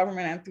federal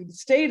government and through the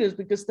state is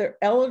because they're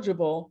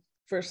eligible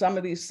for some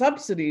of these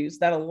subsidies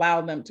that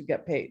allow them to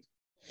get paid.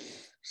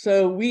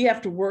 So we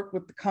have to work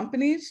with the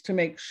companies to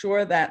make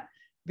sure that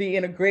the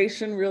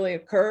integration really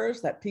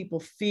occurs, that people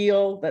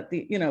feel that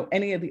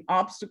any of the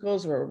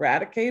obstacles are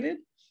eradicated.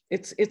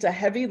 It's a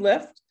heavy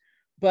lift,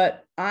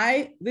 but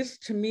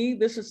to me,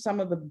 this is some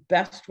of the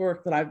best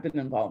work that I've been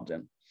involved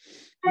in,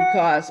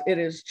 because it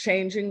is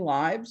changing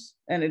lives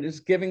and it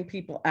is giving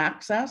people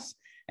access.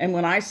 And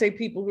when I say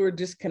people who are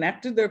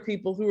disconnected, they're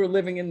people who are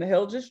living in the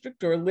Hill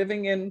District or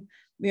living in,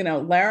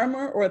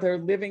 Larimer, or they're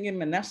living in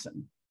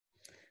Monessen.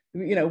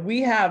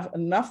 We have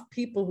enough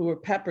people who are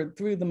peppered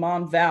through the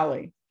Mon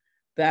Valley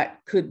that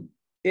could,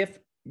 if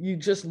you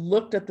just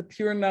looked at the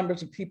pure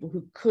numbers of people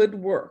who could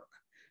work.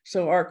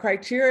 So our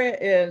criteria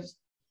is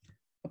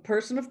a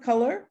person of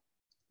color,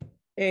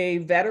 a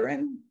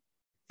veteran,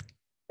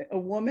 a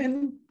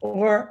woman,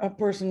 or a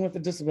person with a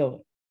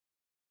disability.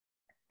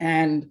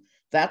 And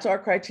that's our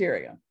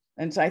criteria.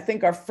 And so I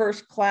think our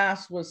first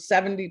class was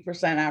 70%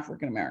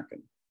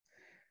 African-American.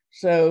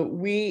 So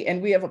we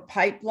have a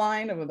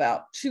pipeline of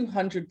about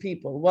 200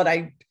 people. What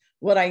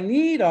I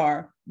need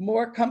are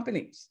more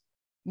companies.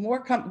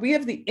 We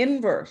have the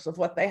inverse of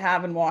what they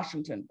have in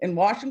Washington. In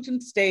Washington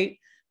state,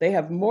 they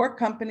have more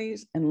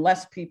companies and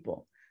less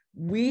people.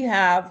 We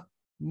have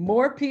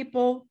more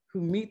people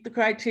who meet the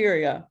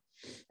criteria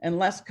and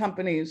less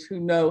companies who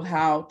know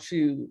how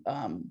to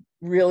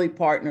really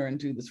partner and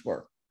do this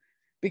work.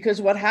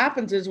 Because what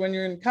happens is when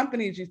you're in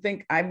companies, you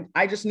think,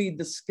 I just need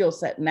the skill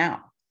set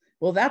now.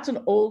 Well, that's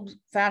an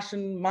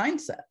old-fashioned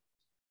mindset.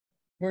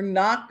 We're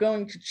not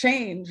going to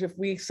change if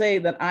we say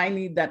that I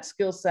need that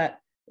skill set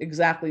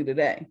exactly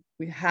today.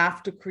 We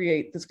have to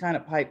create this kind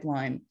of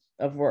pipeline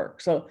of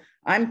work. So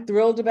I'm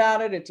thrilled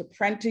about it. It's a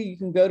Prenti. You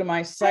can go to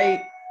my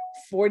site,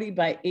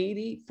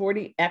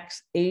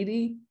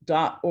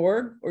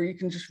 40x80.org, or you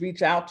can just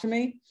reach out to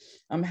me.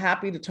 I'm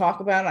happy to talk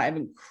about it. I have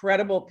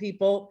incredible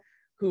people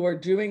who are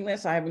doing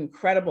this. I have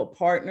incredible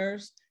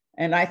partners.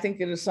 And I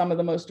think it is some of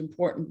the most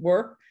important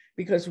work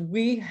because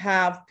we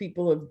have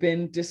people who have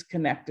been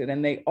disconnected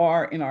and they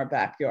are in our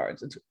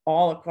backyards. It's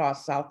all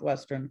across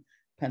Southwestern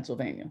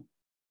Pennsylvania.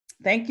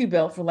 Thank you,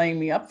 Bill, for laying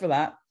me up for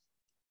that.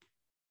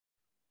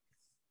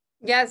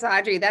 Yes,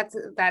 Audrey,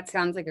 that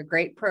sounds like a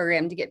great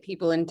program to get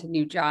people into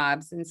new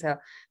jobs. And so if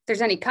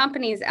there's any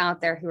companies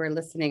out there who are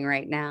listening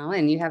right now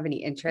and you have any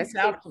interest,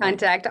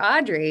 contact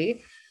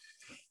Audrey.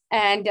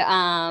 And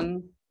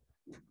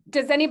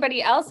does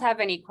anybody else have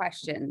any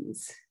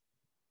questions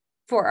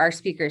for our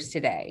speakers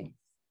today?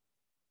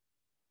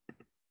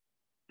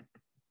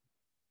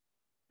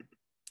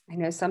 I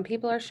know some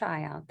people are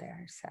shy out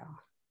there, so.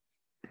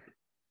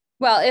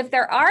 Well, if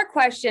there are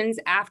questions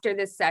after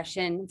this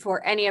session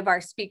for any of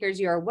our speakers,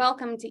 you are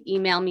welcome to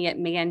email me at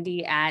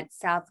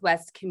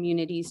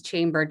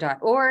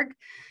mandi@southwestcommunitieschamber.org,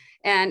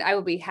 and I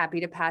will be happy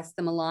to pass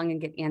them along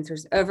and get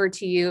answers over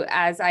to you.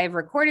 As I have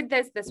recorded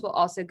this will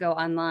also go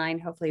online,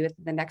 hopefully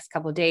within the next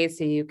couple of days,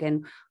 so you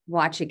can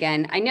watch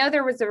again. I know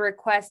there was a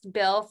request,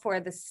 Bill, for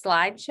the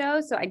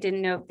slideshow, so I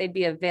didn't know if they'd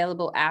be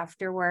available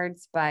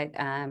afterwards, but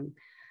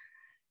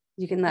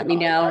you can let me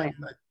know.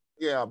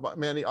 Yeah, but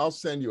Mandi, I'll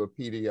send you a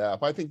PDF.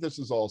 I think this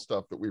is all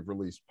stuff that we've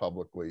released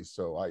publicly,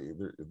 so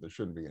there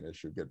shouldn't be an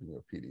issue getting you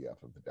a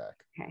PDF of the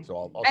deck. Okay. So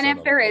I'll and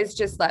if there is,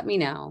 just let me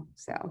know.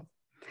 So,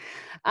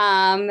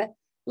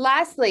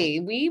 lastly,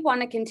 we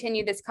want to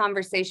continue this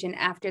conversation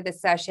after the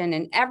session,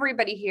 and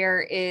everybody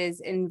here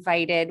is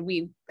invited.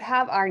 We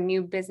have our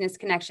new Business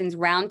Connections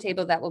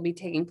Roundtable that will be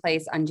taking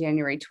place on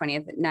January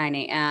 20th at 9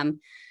 a.m.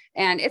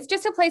 And it's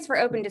just a place for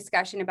open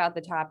discussion about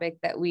the topic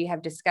that we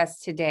have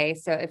discussed today.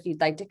 So if you'd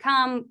like to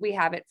come, we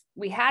had it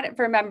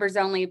for members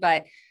only,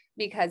 but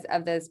because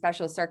of the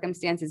special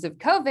circumstances of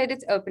COVID,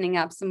 it's opening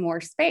up some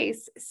more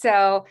space.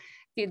 So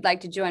if you'd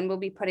like to join, we'll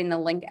be putting the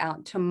link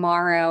out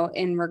tomorrow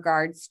in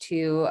regards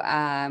to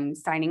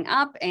signing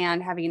up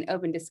and having an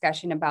open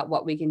discussion about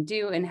what we can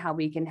do and how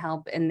we can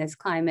help in this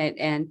climate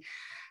and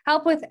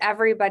help with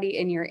everybody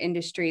in your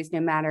industries, no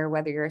matter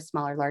whether you're a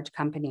small or large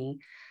company.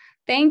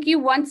 Thank you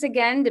once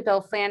again to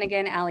Bill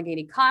Flanagan,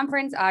 Allegheny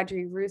Conference,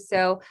 Audrey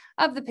Russo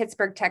of the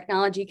Pittsburgh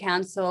Technology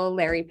Council,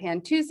 Larry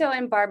Pantuso,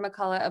 and Barb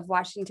McCollough of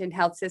Washington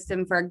Health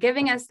System for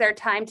giving us their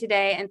time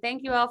today. And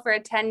thank you all for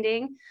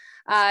attending.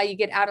 You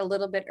get out a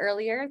little bit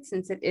earlier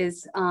since it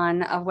is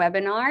on a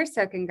webinar.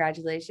 So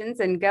congratulations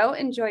and go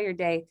enjoy your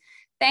day.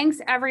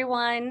 Thanks,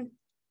 everyone.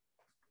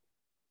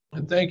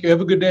 And thank you.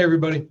 Have a good day,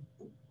 everybody.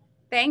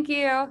 Thank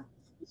you.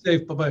 Be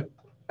safe. Bye-bye.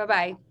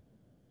 Bye-bye.